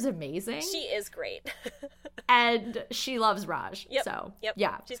sister's amazing. She is great. And she loves Raj. Yep. So,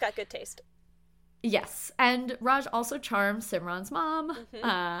 yeah. She's got good taste. Yes. And Raj also charms Simran's mom.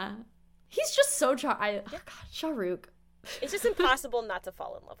 Mm-hmm. He's just so oh God, Shahrukh. It's just impossible not to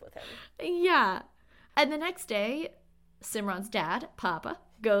fall in love with him. Yeah. And the next day, Simran's dad, Papa,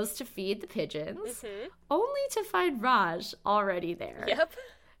 goes to feed the pigeons, only to find Raj already there. Yep.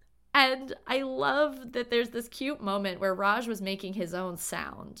 And I love that there's this cute moment where Raj was making his own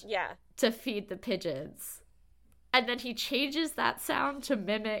sound to feed the pigeons. And then he changes that sound to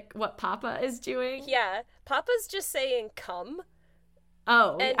mimic what Papa is doing. Yeah. Papa's just saying come.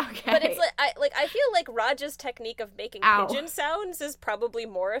 Oh, okay. But it's I feel like Raj's technique of making pigeon sounds is probably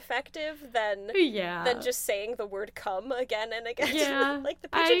more effective than just saying the word come again and again. Yeah, like the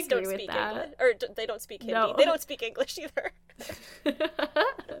pigeons don't speak English, or they don't speak Hindi. No. They don't speak English either.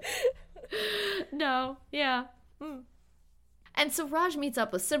 No, yeah. And so Raj meets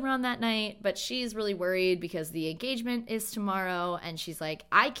up with Simran that night, but she's really worried because the engagement is tomorrow, and she's like,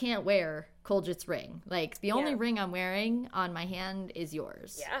 I can't wear Kuljit's ring. Like, the only ring I'm wearing on my hand is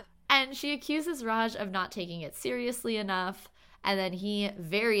yours. Yeah. And she accuses Raj of not taking it seriously enough, and then he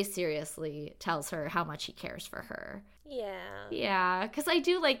very seriously tells her how much he cares for her. Yeah. Yeah, because I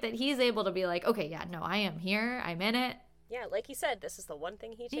do like that he's able to be like, okay, yeah, no, I am here, I'm in it. Yeah, like he said, this is the one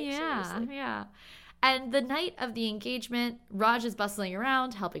thing he takes seriously. Yeah. And the night of the engagement, Raj is bustling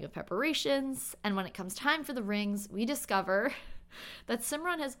around, helping with preparations, and when it comes time for the rings, we discover that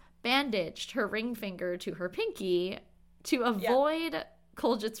Simran has bandaged her ring finger to her pinky to avoid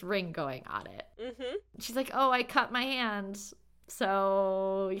Kuljit's ring going on it. Mm-hmm. She's like, oh, I cut my hand,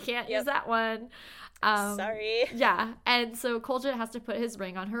 so you can't use that one. Sorry. Yeah, and so Kuljit has to put his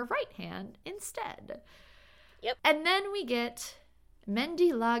ring on her right hand instead. Yep. And then we get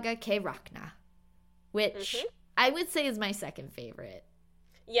Mendi Laga Ke Rakna, which I would say is my second favorite.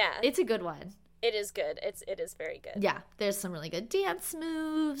 Yeah. It's a good one. It is good. It is very good. Yeah. There's some really good dance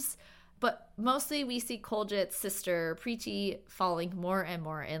moves. But mostly we see Kuljit's sister, Preeti, falling more and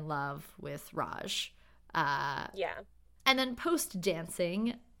more in love with Raj. Yeah. And then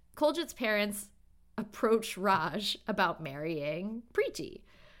post-dancing, Kuljit's parents approach Raj about marrying Preeti.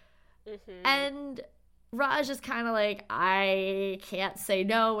 Mm-hmm. And Raj is kind of like, I can't say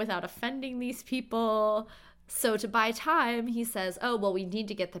no without offending these people. So to buy time, he says, oh, well, we need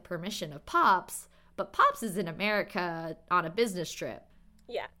to get the permission of Pops. But Pops is in America on a business trip.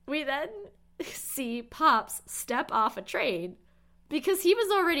 Yeah. We then see Pops step off a train because he was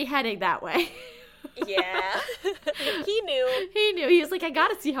already heading that way. Yeah. He knew. He was like, I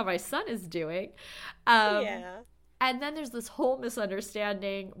gotta see how my son is doing. Yeah. And then there's this whole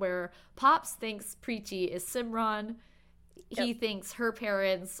misunderstanding where Pops thinks Preeti is Simran. He thinks her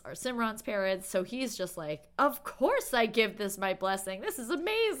parents are Simran's parents. So he's just like, of course I give this my blessing. This is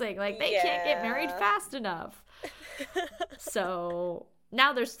amazing. Like, they can't get married fast enough. So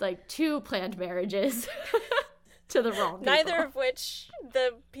now there's like 2 planned marriages to the wrong people. Neither of which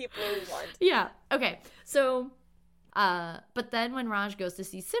the people want. Yeah. Okay. So, but then when Raj goes to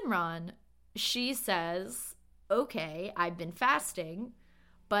see Simran, she says, okay, I've been fasting,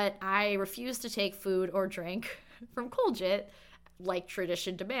 but I refuse to take food or drink from Kuljit, like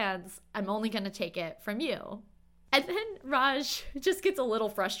tradition demands. I'm only going to take it from you. And then Raj just gets a little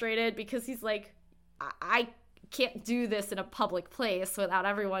frustrated because he's like, I can't do this in a public place without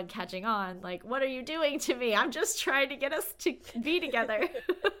everyone catching on. Like, what are you doing to me? I'm just trying to get us to be together.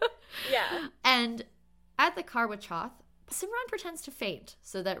 Yeah. And at the car with Choth, Simran pretends to faint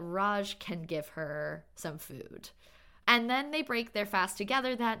so that Raj can give her some food. And then they break their fast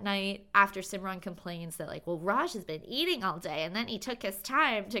together that night after Simran complains that, like, well, Raj has been eating all day and then he took his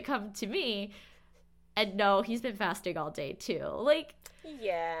time to come to me. And no, he's been fasting all day too. Like,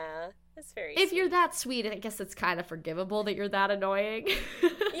 yeah, that's very If sweet. you're that sweet, I guess it's kind of forgivable that you're that annoying.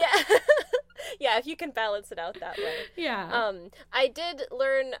 Yeah. Yeah, if you can balance it out that way. Yeah. I did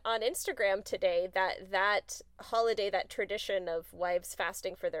learn on Instagram today that holiday, that tradition of wives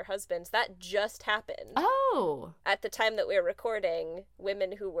fasting for their husbands, that just happened. Oh. At the time that we were recording,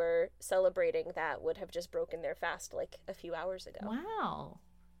 women who were celebrating that would have just broken their fast like a few hours ago. Wow.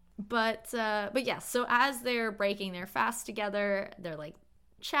 But yeah, so as they're breaking their fast together, they're like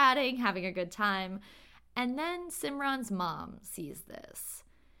chatting, having a good time. And then Simran's mom sees this.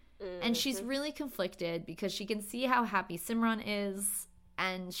 And she's really conflicted because she can see how happy Simran is,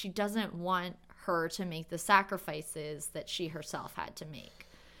 and she doesn't want her to make the sacrifices that she herself had to make.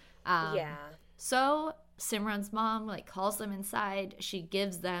 Yeah. So Simran's mom like calls them inside. She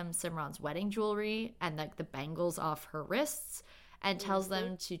gives them Simran's wedding jewelry and like the bangles off her wrists and tells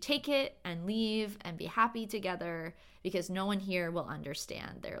them to take it and leave and be happy together because no one here will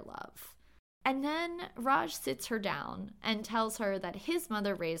understand their love. And then Raj sits her down and tells her that his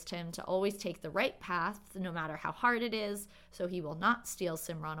mother raised him to always take the right path, no matter how hard it is, so he will not steal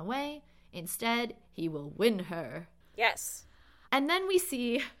Simran away. Instead, he will win her. Yes. And then we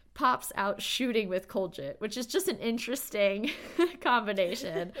see Pops out shooting with Kuljit, which is just an interesting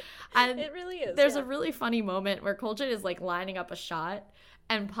combination. And it really is. There's a really funny moment where Kuljit is like lining up a shot,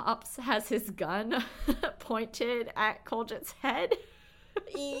 and Pops has his gun pointed at Kuljit's head.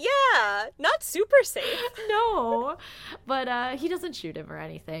 Yeah, not super safe. No, but he doesn't shoot him or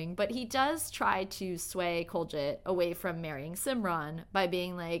anything. But he does try to sway Kuljit away from marrying Simran by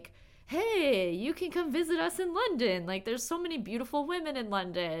being like, hey, you can come visit us in London. Like, there's so many beautiful women in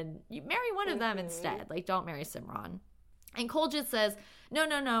London. You marry one of them instead. Like, don't marry Simran. And Kuljit says,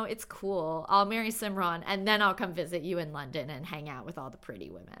 no, it's cool. I'll marry Simran, and then I'll come visit you in London and hang out with all the pretty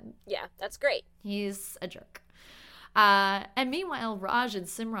women. Yeah, that's great. He's a jerk. And meanwhile, Raj and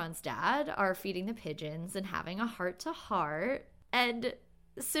Simran's dad are feeding the pigeons and having a heart-to-heart. And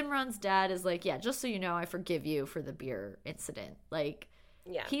Simran's dad is like, yeah, just so you know, I forgive you for the beer incident. Like,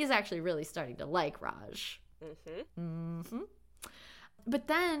 yeah, he's actually really starting to like Raj. But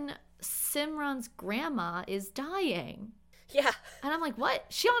then Simran's grandma is dying. Yeah. And I'm like, what?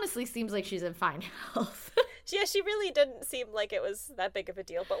 She honestly seems like she's in fine health. Yeah, she really didn't seem like it was that big of a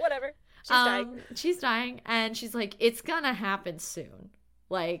deal, but whatever. She's dying. She's dying, and she's like, it's gonna happen soon.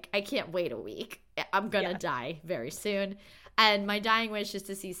 Like, I can't wait a week. I'm gonna die very soon. And my dying wish is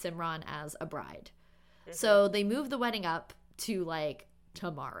to see Simran as a bride. So they move the wedding up to, like,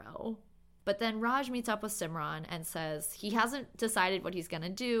 tomorrow. But then Raj meets up with Simran and says he hasn't decided what he's gonna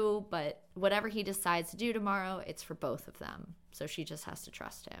do, but whatever he decides to do tomorrow, it's for both of them. So she just has to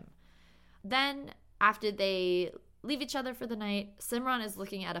trust him. Then after they leave each other for the night, Simran is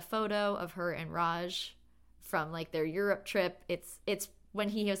looking at a photo of her and Raj from like their Europe trip. It's when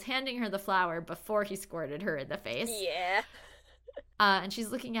he was handing her the flower before he squirted her in the face. Yeah. And she's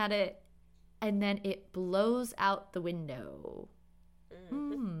looking at it, and then it blows out the window.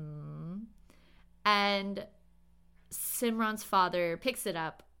 And Simran's father picks it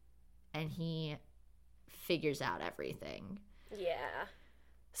up, and he figures out everything. Yeah.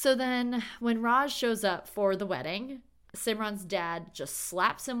 So then when Raj shows up for the wedding, Simran's dad just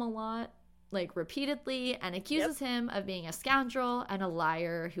slaps him a lot, like repeatedly, and accuses him of being a scoundrel and a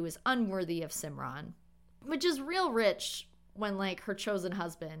liar who is unworthy of Simran, which is real rich when, like, her chosen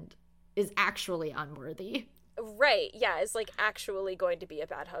husband is actually unworthy. Right, yeah, is, like, actually going to be a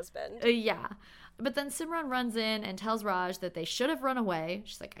bad husband. Yeah. But then Simran runs in and tells Raj that they should have run away.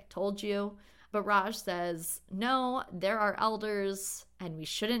 She's like, I told you. But Raj says, no, there are elders, and we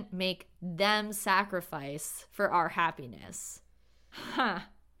shouldn't make them sacrifice for our happiness. Huh.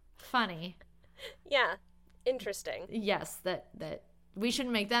 Funny. Yeah. Interesting. Yes, that we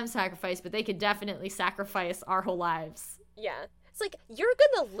shouldn't make them sacrifice, but they could definitely sacrifice our whole lives. Yeah. It's like, you're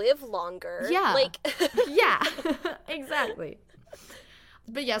gonna live longer. Yeah. Like. Yeah. Exactly.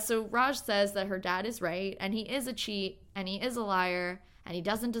 But yeah, so Raj says that her dad is right, and he is a cheat, and he is a liar, and he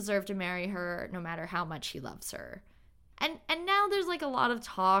doesn't deserve to marry her no matter how much he loves her. And now there's, like, a lot of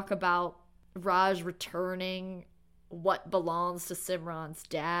talk about Raj returning what belongs to Simran's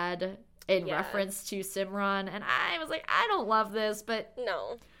dad in reference to Simran. And I was like, I don't love this, but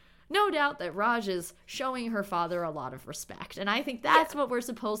no doubt that Raj is showing her father a lot of respect. And I think that's what we're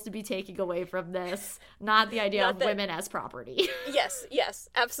supposed to be taking away from this, not the idea of women as property. Yes,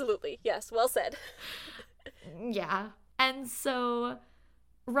 absolutely. Yes, well said. Yeah. And so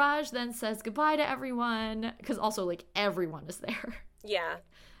Raj then says goodbye to everyone, because also, like, everyone is there. Yeah.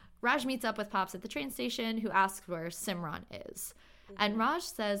 Raj meets up with Pops at the train station, who asks where Simran is. And Raj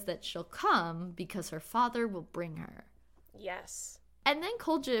says that she'll come because her father will bring her. Yes. And then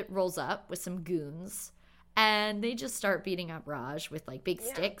Koljit rolls up with some goons, and they just start beating up Raj with, like, big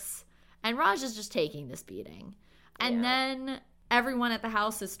sticks. And Raj is just taking this beating. And then everyone at the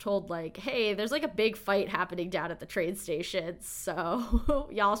house is told, like, hey, there's, like, a big fight happening down at the train station, so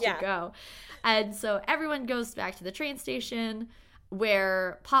y'all should go. And so everyone goes back to the train station,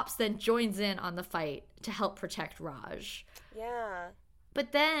 where Pops then joins in on the fight to help protect Raj. Yeah.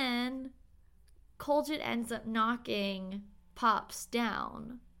 But then Koljit ends up knocking Pops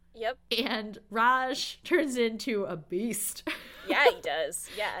down. Yep. And Raj turns into a beast. Yeah, he does.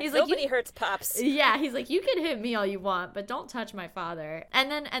 Yeah. He's Nobody like, hurts Pops. Yeah, he's like, you can hit me all you want, but don't touch my father.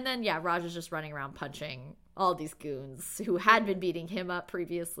 And then yeah, Raj is just running around punching all these goons who had been beating him up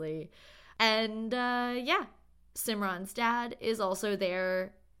previously. And Simran's dad is also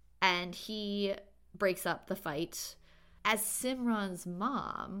there, and he breaks up the fight as Simran's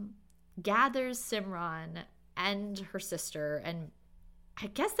mom gathers Simran and her sister, and I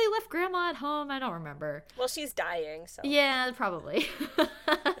guess they left grandma at home. I don't remember. Well, she's dying, so. Yeah, probably.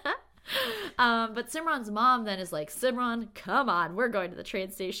 But Simran's mom then is like, Simran, come on, we're going to the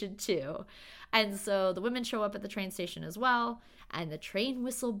train station too. And so the women show up at the train station as well, and the train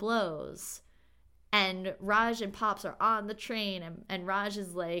whistle blows. And Raj and Pops are on the train, and Raj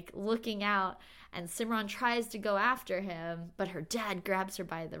is, like, looking out, and Simran tries to go after him, but her dad grabs her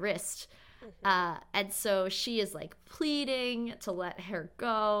by the wrist. And so she is, like, pleading to let her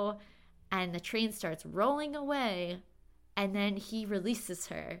go, and the train starts rolling away, and then he releases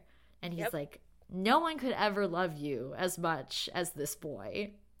her, and he's like, no one could ever love you as much as this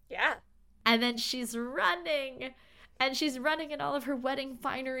boy. Yeah. And then she's running, and she's running in all of her wedding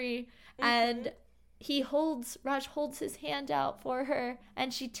finery, and Raj holds his hand out for her,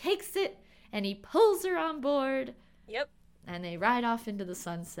 and she takes it, and he pulls her on board. Yep. And they ride off into the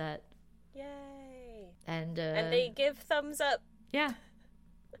sunset. Yay. And they give thumbs up. Yeah.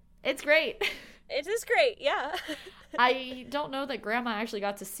 It's great. It is great, yeah. I don't know that Grandma actually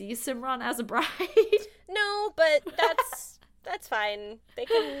got to see Simran as a bride. No, but that's fine. They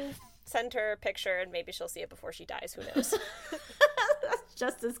can send her a picture, and maybe she'll see it before she dies. Who knows? That's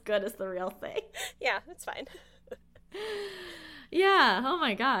just as good as the real thing. Yeah, it's fine. Yeah, oh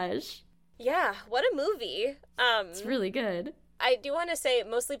my gosh. Yeah, what a movie. It's really good. I do want to say,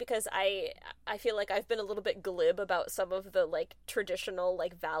 mostly because I feel like I've been a little bit glib about some of the, like, traditional,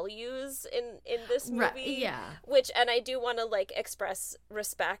 like, values in this movie. Right, yeah. And I do want to, like, express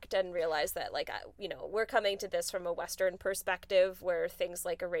respect and realize that, like, we're coming to this from a Western perspective where things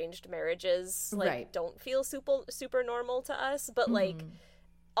like arranged marriages, like, don't feel super normal to us, but, like,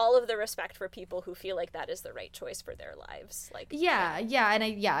 all of the respect for people who feel like that is the right choice for their lives. Like, and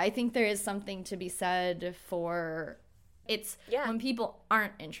I think there is something to be said for... It's when people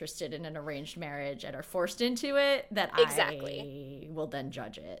aren't interested in an arranged marriage and are forced into it that I will then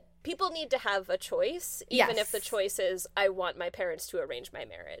judge it. people need to have a choice, even if the choice is, I want my parents to arrange my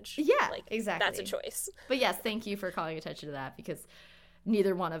marriage. Yeah, like, exactly. That's a choice. But yes, thank you for calling attention to that, because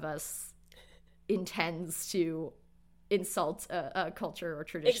neither one of us intends to insult a culture or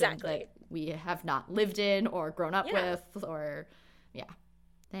tradition that we have not lived in or grown up with, or,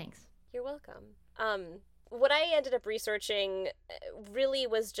 thanks. You're welcome. What I ended up researching really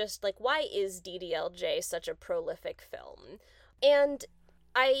was just, like, why is DDLJ such a prolific film? And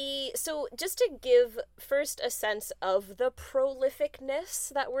so just to give first a sense of the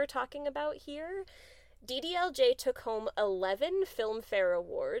prolificness that we're talking about here, DDLJ took home 11 Filmfare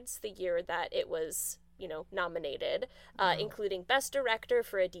Awards the year that it was, nominated, including Best Director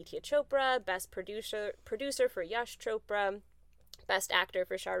for Aditya Chopra, Best Producer for Yash Chopra, Best Actor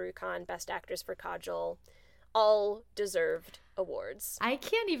for Shah Rukh Khan, Best Actress for Kajol. All deserved awards. I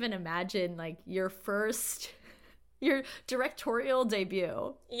can't even imagine, like, your directorial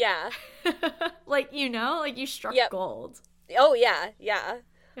debut. Yeah. like, you struck gold. Oh, yeah.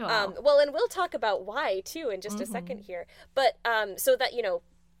 Wow. Well, and we'll talk about why, too, in just a second here. But, so that,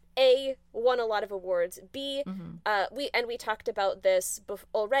 A, won a lot of awards. B, we talked about this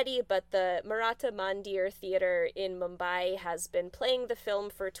already, but the Maratha Mandir Theatre in Mumbai has been playing the film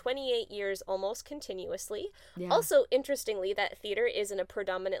for 28 years almost continuously. Yeah. Also, interestingly, that theatre is in a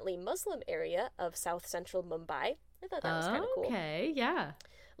predominantly Muslim area of south central Mumbai. I thought that was kind of cool. Okay, yeah.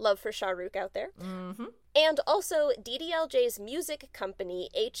 Love for Shah Rukh out there. Mm-hmm. And also, DDLJ's music company,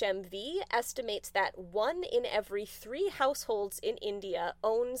 HMV, estimates that 1 in every 3 households in India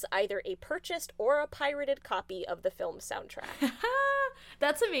owns either a purchased or a pirated copy of the film's soundtrack.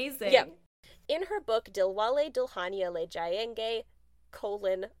 That's amazing. Yeah. In her book, Dilwale, Dulhania Le Jayenge,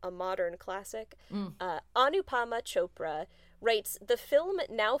 a modern classic, Anupama Chopra writes, the film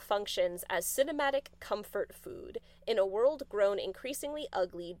now functions as cinematic comfort food. In a world grown increasingly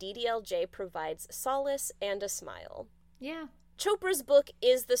ugly, DDLJ provides solace and a smile. Yeah. Chopra's book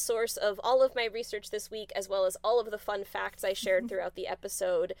is the source of all of my research this week, as well as all of the fun facts I shared throughout the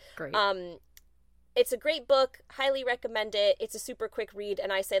episode. Great. It's a great book. Highly recommend it. It's a super quick read,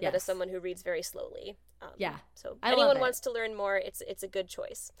 and I say that as someone who reads very slowly. So if anyone wants to learn more, it's a good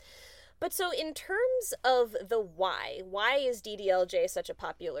choice. But so in terms of the why is DDLJ such a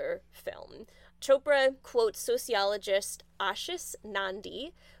popular film? Chopra quotes sociologist Ashish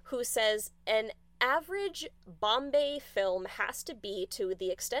Nandi, who says, an average Bombay film has to be, to the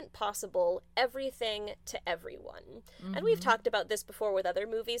extent possible, everything to everyone. Mm-hmm. And we've talked about this before with other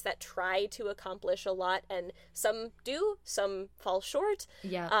movies that try to accomplish a lot, and some do, some fall short.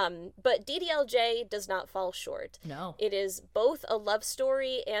 Yeah. But DDLJ does not fall short. No. It is both a love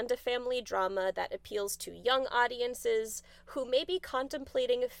story and a family drama that appeals to young audiences who may be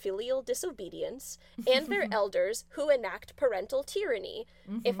contemplating filial disobedience and their elders who enact parental tyranny,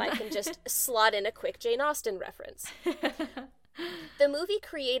 if I can just slot in a quick Jane Austen reference. The movie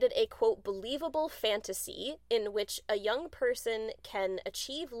created a, quote, believable fantasy in which a young person can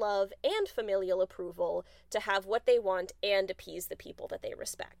achieve love and familial approval to have what they want and appease the people that they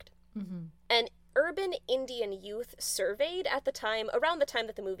respect. Mm-hmm. An urban Indian youth surveyed at the time, around the time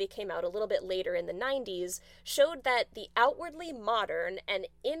that the movie came out, a little bit later in the 90s, showed that the outwardly modern and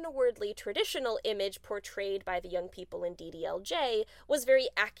inwardly traditional image portrayed by the young people in DDLJ was very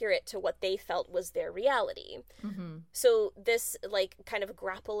accurate to what they felt was their reality. Mm-hmm. So this, like, kind of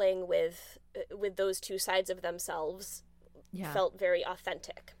grappling with those two sides of themselves felt very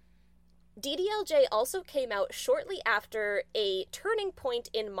authentic. DDLJ also came out shortly after a turning point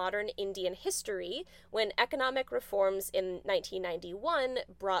in modern Indian history when economic reforms in 1991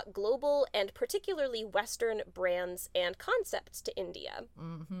 brought global and particularly Western brands and concepts to India.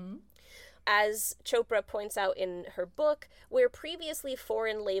 Mm-hmm. As Chopra points out in her book, where previously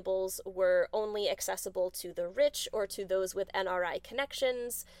foreign labels were only accessible to the rich or to those with NRI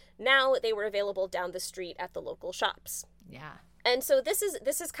connections, now they were available down the street at the local shops. Yeah. And so this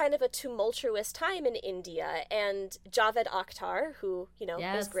is kind of a tumultuous time in India, and Javed Akhtar, who,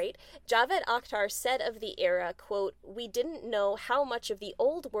 is great, Javed Akhtar said of the era, quote, "We didn't know how much of the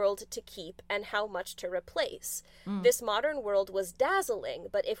old world to keep and how much to replace. This modern world was dazzling,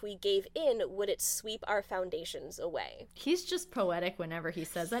 but if we gave in, would it sweep our foundations away?" He's just poetic whenever he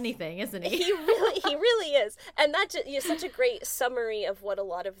says anything, isn't he? He really is. And that is such a great summary of what a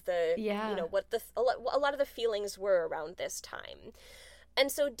lot of the, a lot of the feelings were around this time. And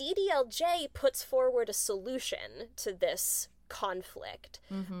so DDLJ puts forward a solution to this conflict,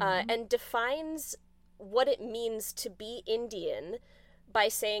 and defines what it means to be Indian by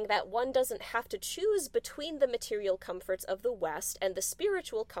saying that one doesn't have to choose between the material comforts of the West and the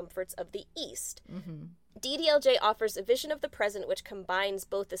spiritual comforts of the East. Mm-hmm. DDLJ offers a vision of the present which combines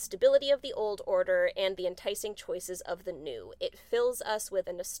both the stability of the old order and the enticing choices of the new. It fills us with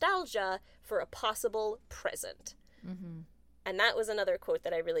a nostalgia for a possible present. Mm-hmm. And that was another quote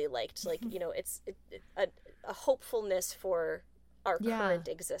that I really liked. Like, you know, it's a hopefulness for our current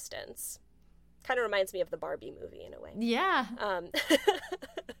existence. Kind of reminds me of the Barbie movie in a way. Yeah.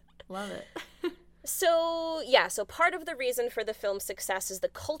 Love it. So part of the reason for the film's success is the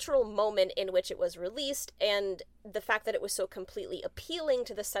cultural moment in which it was released and the fact that it was so completely appealing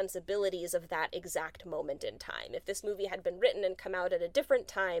to the sensibilities of that exact moment in time. If this movie had been written and come out at a different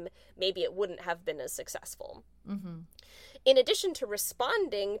time, maybe it wouldn't have been as successful. Mm-hmm. In addition to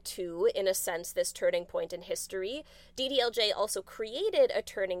responding to, in a sense, this turning point in history, DDLJ also created a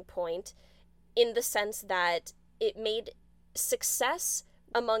turning point in the sense that it made success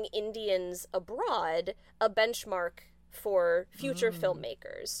among Indians abroad a benchmark for future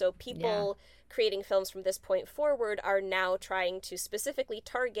filmmakers. So people creating films from this point forward are now trying to specifically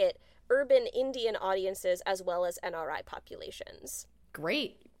target urban Indian audiences as well as NRI populations.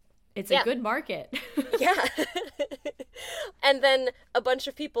 Great. It's a good market. Yeah. And then a bunch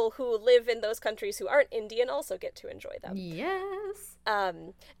of people who live in those countries who aren't Indian also get to enjoy them. Yes.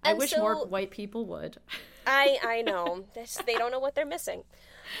 I wish more white people would. I know. They don't know what they're missing.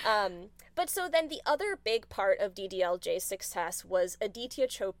 But so then the other big part of DDLJ's success was Aditya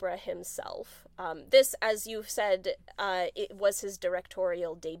Chopra himself. This, as you've said, it was his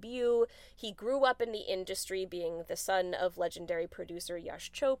directorial debut. He grew up in the industry being the son of legendary producer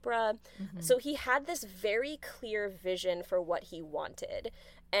Yash Chopra. Mm-hmm. So he had this very clear vision for what he wanted.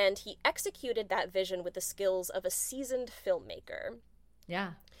 And he executed that vision with the skills of a seasoned filmmaker.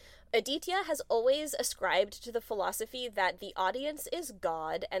 Yeah. Aditya has always ascribed to the philosophy that the audience is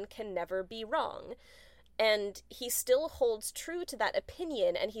God and can never be wrong. And he still holds true to that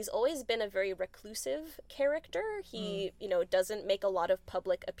opinion, and he's always been a very reclusive character. He, doesn't make a lot of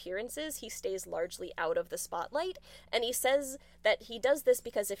public appearances. He stays largely out of the spotlight. And he says that he does this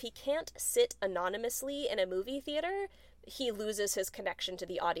because if he can't sit anonymously in a movie theater, he loses his connection to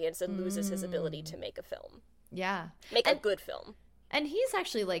the audience and loses his ability to make a film. Yeah. Make a good film. And he's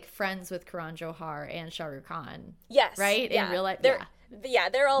actually, like, friends with Karan Johar and Shah Rukh Khan. Yes. Right? Yeah. In real life?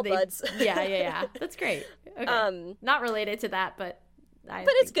 They're all buds. Yeah. That's great. Okay. Not related to that, but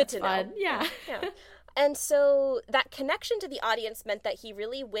it's good to know. Yeah. And so that connection to the audience meant that he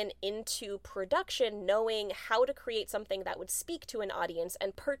really went into production knowing how to create something that would speak to an audience,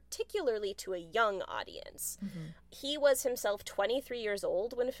 and particularly to a young audience. Mm-hmm. He was himself 23 years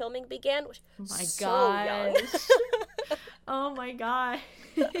old when filming began, which was so young. Oh my god.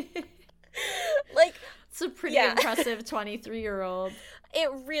 Like, it's a pretty impressive 23-year-old. It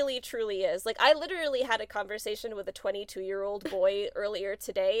really, truly is. Like, I literally had a conversation with a 22-year-old boy earlier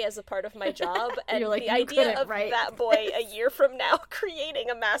today as a part of my job, and the idea of that boy a year from now creating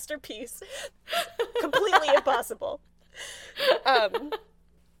a masterpiece, completely impossible.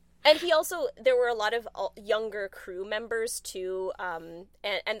 And he also, there were a lot of younger crew members too, and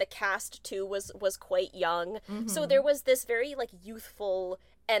the cast too was quite young. Mm-hmm. So there was this very, like, youthful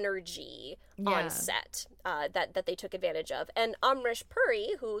energy on set that they took advantage of. And Amrish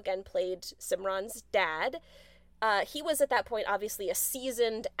Puri, who again played Simran's dad, he was at that point obviously a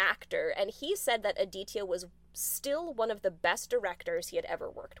seasoned actor, and he said that Aditya was still one of the best directors he had ever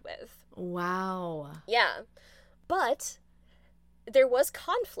worked with. Wow. Yeah. But there was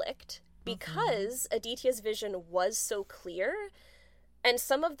conflict because Aditya's vision was so clear, and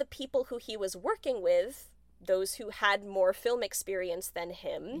some of the people who he was working with, those who had more film experience than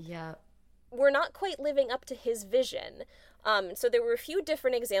him, were not quite living up to his vision. So there were a few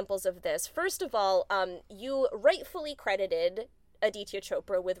different examples of this. First of all, you rightfully credited Aditya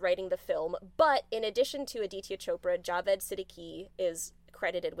Chopra with writing the film, but in addition to Aditya Chopra, Javed Siddiqui is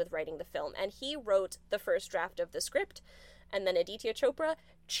credited with writing the film, and he wrote the first draft of the script, and then Aditya Chopra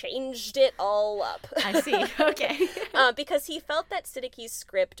changed it all up. I see. Okay. Because he felt that Siddiqui's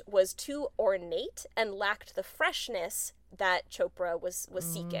script was too ornate and lacked the freshness that Chopra was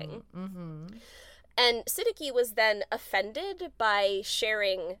seeking. Mm-hmm. And Siddiqui was then offended by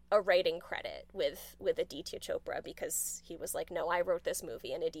sharing a writing credit with Aditya Chopra, because he was like, no, I wrote this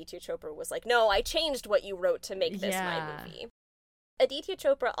movie. And Aditya Chopra was like, no, I changed what you wrote to make this my movie. Aditya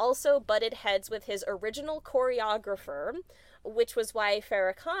Chopra also butted heads with his original choreographer, which was why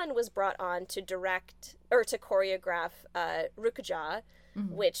Farah Khan was brought on to choreograph Ruk Ja,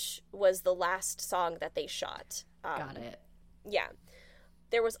 which was the last song that they shot. Got it. Yeah.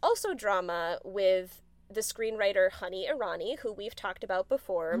 There was also drama with the screenwriter Honey Irani, who we've talked about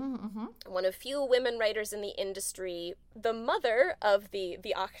before, one of few women writers in the industry, the mother of the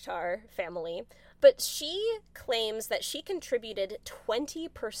Akhtar family, but she claims that she contributed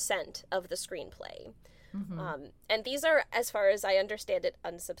 20% of the screenplay. And these are, as far as I understand it,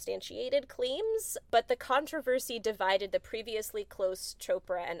 unsubstantiated claims, but the controversy divided the previously close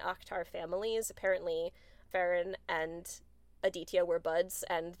Chopra and Akhtar families. Apparently, Farhan and Aditya were buds,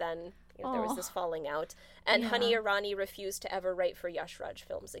 and then there was this falling out. And Honey Irani refused to ever write for Yash Raj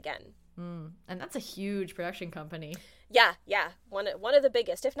Films again. And that's a huge production company. Yeah. One of the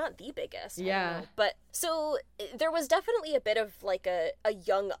biggest, if not the biggest. Yeah. But so there was definitely a bit of like a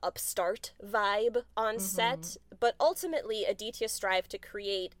young upstart vibe on set, but ultimately Aditya strived to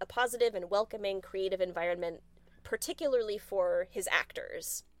create a positive and welcoming creative environment, particularly for his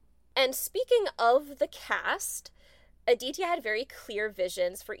actors. And speaking of the cast, Aditya had very clear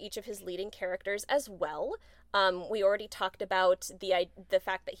visions for each of his leading characters as well. We already talked about the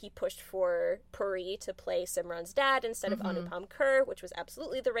fact that he pushed for Puri to play Simran's dad instead of Anupam Kher, which was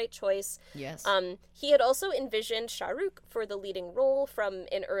absolutely the right choice. Yes. He had also envisioned Shah Rukh for the leading role from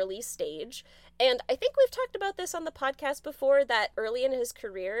an early stage. And I think we've talked about this on the podcast before, that early in his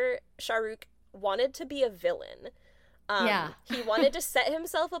career, Shah Rukh wanted to be a villain. He wanted to set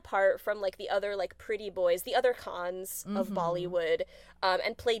himself apart from like the other like pretty boys, the other Khans of Bollywood,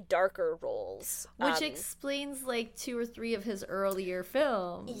 and play darker roles. Which explains like 2 or 3 of his earlier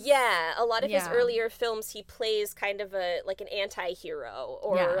films. Yeah, a lot of his earlier films he plays kind of an anti-hero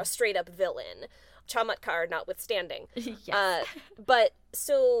or a straight up villain. Chamatkar notwithstanding. Yes. But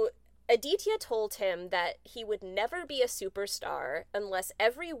so Aditya told him that he would never be a superstar unless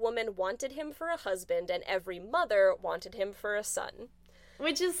every woman wanted him for a husband and every mother wanted him for a son.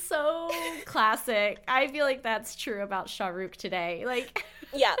 Which is so classic. I feel like that's true about Shah Rukh today.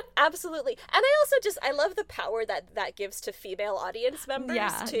 Yeah, absolutely. And I love the power that gives to female audience members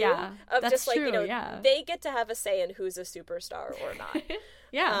too. Yeah, of that's just like, true, they get to have a say in who's a superstar or not.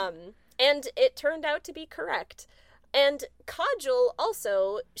 Yeah. And it turned out to be correct. And Kajol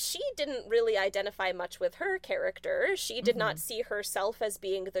also, she didn't really identify much with her character. She did not see herself as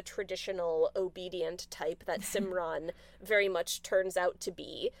being the traditional obedient type that Simran very much turns out to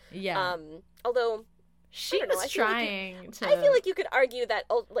be. Yeah. Although she was trying to. I feel like you could argue that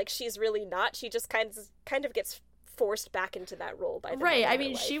she's really not. She just kind of gets forced back into that role by the right. I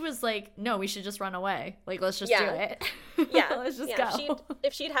mean, she was like, "No, we should just run away. Let's just do it. Yeah, let's just go."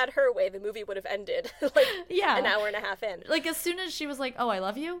 If she'd had her way, the movie would have ended an hour and a half in. As soon as she was like, "Oh, I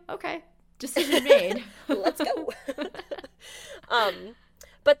love you," okay, decision made. Let's go.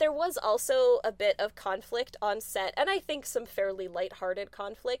 But there was also a bit of conflict on set, and I think some fairly lighthearted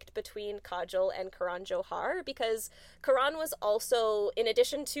conflict between Kajol and Karan Johar, because Karan was also, in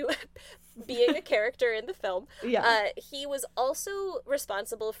addition to being a character in the film, he was also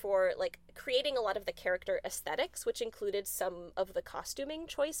responsible for creating a lot of the character aesthetics, which included some of the costuming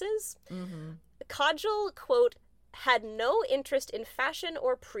choices. Kajol, quote, had no interest in fashion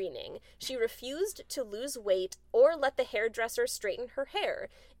or preening. She refused to lose weight or let the hairdresser straighten her hair.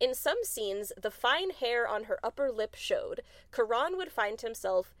 In some scenes, the fine hair on her upper lip showed. Karan would find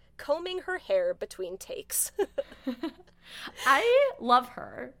himself combing her hair between takes. I love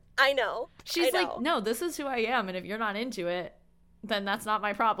her. I know. She's like, no, this is who I am, and if you're not into it, then that's not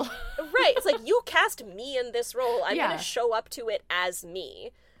my problem. Right. It's like, you cast me in this role. I'm going to show up to it as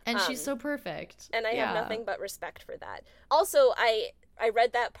me. And she's so perfect. And I have nothing but respect for that. Also, I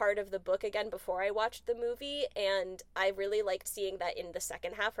read that part of the book again before I watched the movie, and I really liked seeing that in the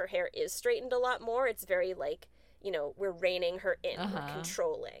second half her hair is straightened a lot more. It's very we're reining her in, we're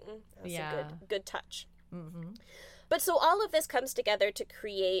controlling. That's a good touch. But so all of this comes together to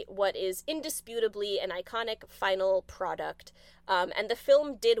create what is indisputably an iconic final product. And the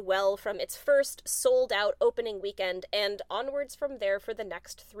film did well from its first sold-out opening weekend and onwards from there for the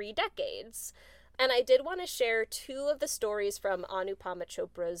next 3 decades. And I did want to share 2 of the stories from Anupama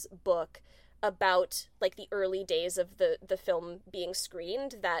Chopra's book about the early days of the film being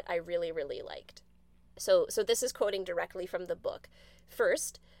screened that I really, really liked. So this is quoting directly from the book.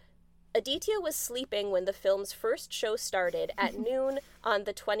 First, Aditya was sleeping when the film's first show started at noon on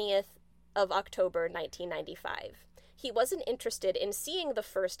the 20th of October, 1995. He wasn't interested in seeing the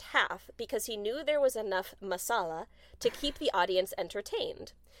first half because he knew there was enough masala to keep the audience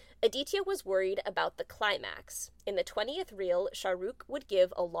entertained. Aditya was worried about the climax. In the 20th reel, Shah Rukh would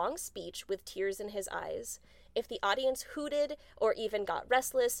give a long speech with tears in his eyes. If the audience hooted or even got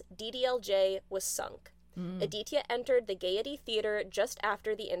restless, DDLJ was sunk. Aditya entered the Gaiety Theatre just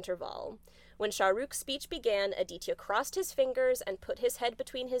after the interval. When Shah Rukh's speech began, Aditya crossed his fingers and put his head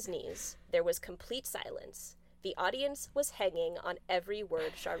between his knees. There was complete silence. The audience was hanging on every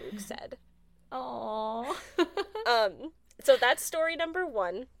word Shah Rukh said. Aww. So that's story number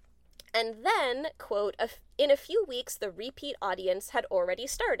 1. And then, quote, in a few weeks, the repeat audience had already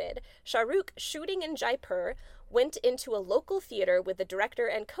started. Shah Rukh, shooting in Jaipur, went into a local theater with the director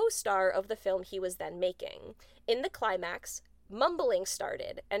and co-star of the film he was then making. In the climax, mumbling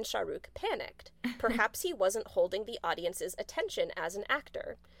started, and Shah Rukh panicked. Perhaps he wasn't holding the audience's attention as an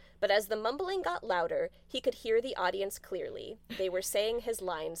actor. But as the mumbling got louder, he could hear the audience clearly. They were saying his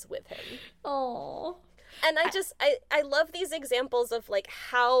lines with him. Aww. And I love these examples of, like,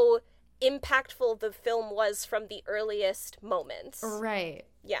 how impactful the film was from the earliest moments. Right.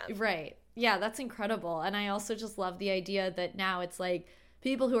 Yeah. Right. Yeah, that's incredible. And I also just love the idea that now it's like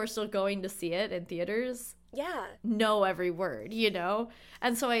people who are still going to see it in theaters know every word, you know?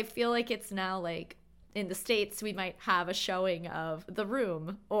 And so I feel like it's now like in the States we might have a showing of The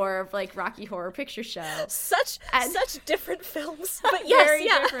Room or of like Rocky Horror Picture Show. Such different films. But yes,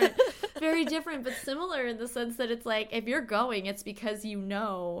 different. Very different, but similar in the sense that it's like if you're going, it's because you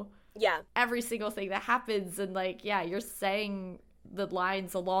know every single thing that happens, and like you're saying the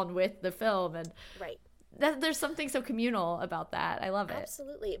lines along with the film, and there's something so communal about that. I love it.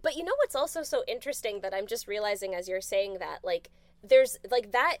 Absolutely. But you know what's also so interesting that I'm just realizing as you're saying that, like, there's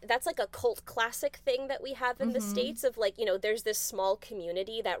like that's like a cult classic thing that we have in the States of, like, you know, there's this small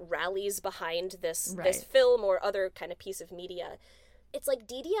community that rallies behind this film or other kind of piece of media. It's like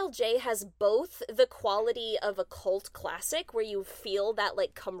DDLJ has both the quality of a cult classic where you feel that,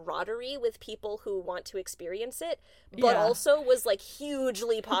 like, camaraderie with people who want to experience it, but also was, like,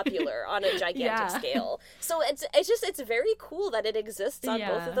 hugely popular on a gigantic scale. So it's very cool that it exists on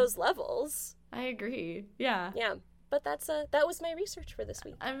both of those levels. I agree. Yeah. Yeah. But that was my research for this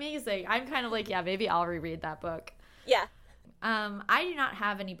week. Amazing. I'm kind of like, maybe I'll reread that book. Yeah. I do not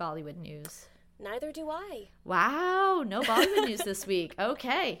have any Bollywood news. Neither do I. Wow, no Bollywood news this week.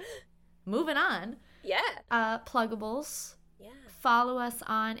 Okay, moving on. Yeah. Pluggables. Yeah. Follow us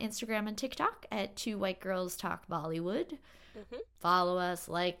on Instagram and TikTok at 2 White Girls Talk Bollywood. Follow us,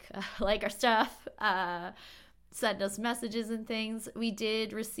 like our stuff. Send us messages and things. We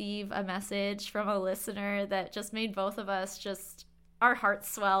did receive a message from a listener that just made both of us just, our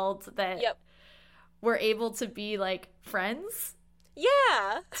hearts swelled that we're able to be like friends.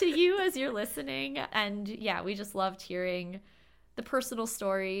 Yeah. To you as you're listening. And we just loved hearing the personal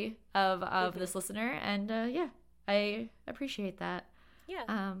story of this listener. And I appreciate that.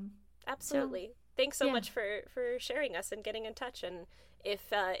 Yeah. Absolutely. So, thanks so much for sharing us and getting in touch. And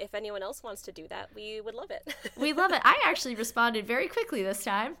if anyone else wants to do that, we would love it. We love it. I actually responded very quickly this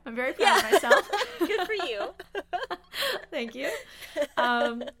time. I'm very proud of myself. Good for you. Thank you.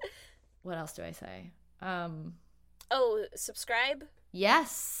 What else do I say? Subscribe?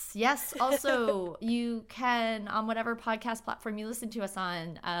 Yes. Also, you can, on whatever podcast platform you listen to us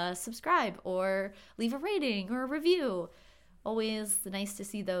on, subscribe or leave a rating or a review. Always nice to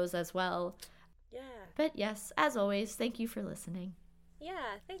see those as well. Yeah. But yes, as always, thank you for listening.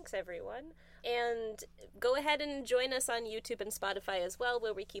 Yeah, thanks everyone. And go ahead and join us on YouTube and Spotify as well,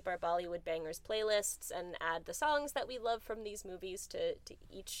 where we keep our Bollywood Bangers playlists and add the songs that we love from these movies to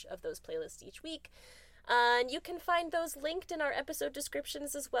each of those playlists each week. And you can find those linked in our episode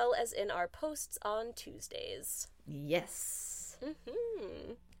descriptions as well as in our posts on Tuesdays. Yes.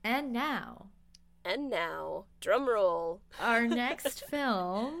 And now, drum roll. Our next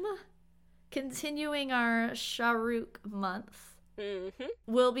film, continuing our Shah Rukh month,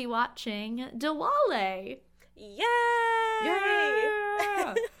 we'll be watching Dilwale. Yay!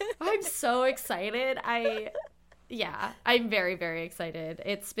 Yeah! I'm so excited. I'm very, very excited.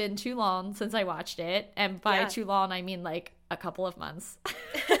 It's been too long since I watched it. And by too long, I mean like a couple of months.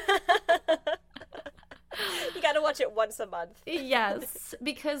 You gotta watch it once a month. Yes,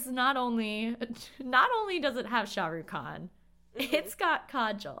 because not only does it have Shah Rukh Khan, it's got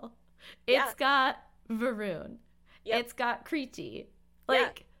Kajol. It's got Varun. Yep. It's got Kriti.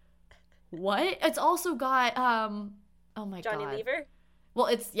 Like, what? It's also got, oh my Johnny God. Lever? Well,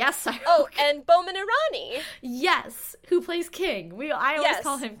 it's, yes. And Bowman Irani. Yes, who plays King. I always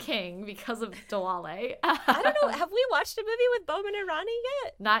call him King because of Dilwale. I don't know. Have we watched a movie with Bowman Irani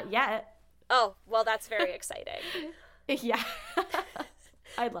yet? Not yet. Oh, well, that's very exciting. Yeah.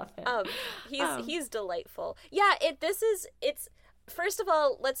 I love him. He's delightful. Yeah, it's first of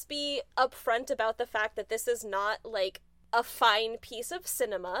all, let's be upfront about the fact that this is not like a fine piece of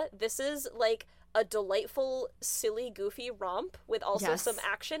cinema. This is like a delightful, silly, goofy romp with also some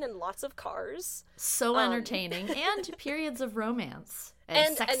action and lots of cars. So entertaining. And periods of romance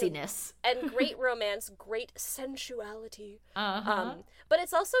and sexiness. And great romance, great sensuality. Uh-huh. But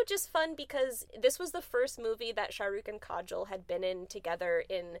it's also just fun because this was the first movie that Shah Rukh and Kajol had been in together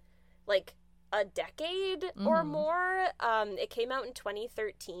in, like, a decade or more. It came out in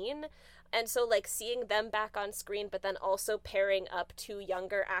 2013. And so, like, seeing them back on screen, but then also pairing up two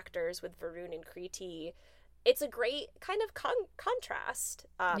younger actors with Varun and Kriti, it's a great kind of contrast.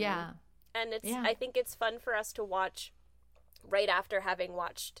 And I think it's fun for us to watch right after having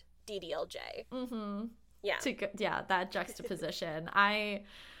watched DDLJ. Mm-hmm. Yeah. That juxtaposition.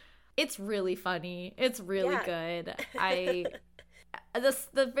 It's really funny. It's really good.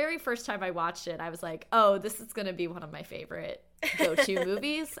 The very first time I watched it, I was like, oh, this is going to be one of my favorite go-to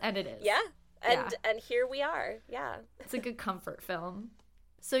movies, and it is. And here we are. It's a good comfort film.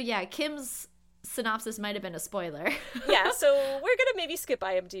 So Kim's synopsis might have been a spoiler. So we're gonna maybe skip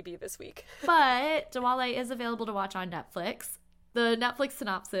IMDb this week, but Dilwale is available to watch on Netflix. The Netflix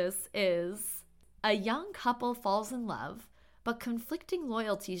synopsis is: a young couple falls in love, but conflicting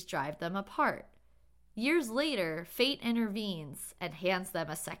loyalties drive them apart. Years later, fate intervenes and hands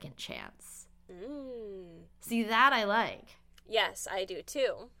them a second chance. See, that I like. Yes, I do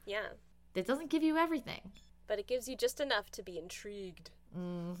too. Yeah. It doesn't give you everything, but it gives you just enough to be intrigued.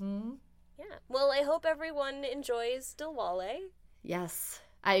 Mm-hmm. Yeah. Well, I hope everyone enjoys Dilwale. Yes.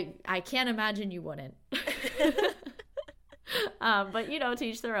 I can't imagine you wouldn't. But, to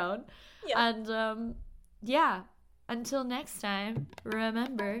each their own. Yeah. And, until next time,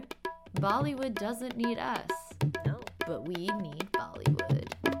 remember, Bollywood doesn't need us. No. But we need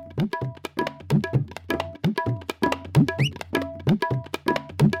Bollywood.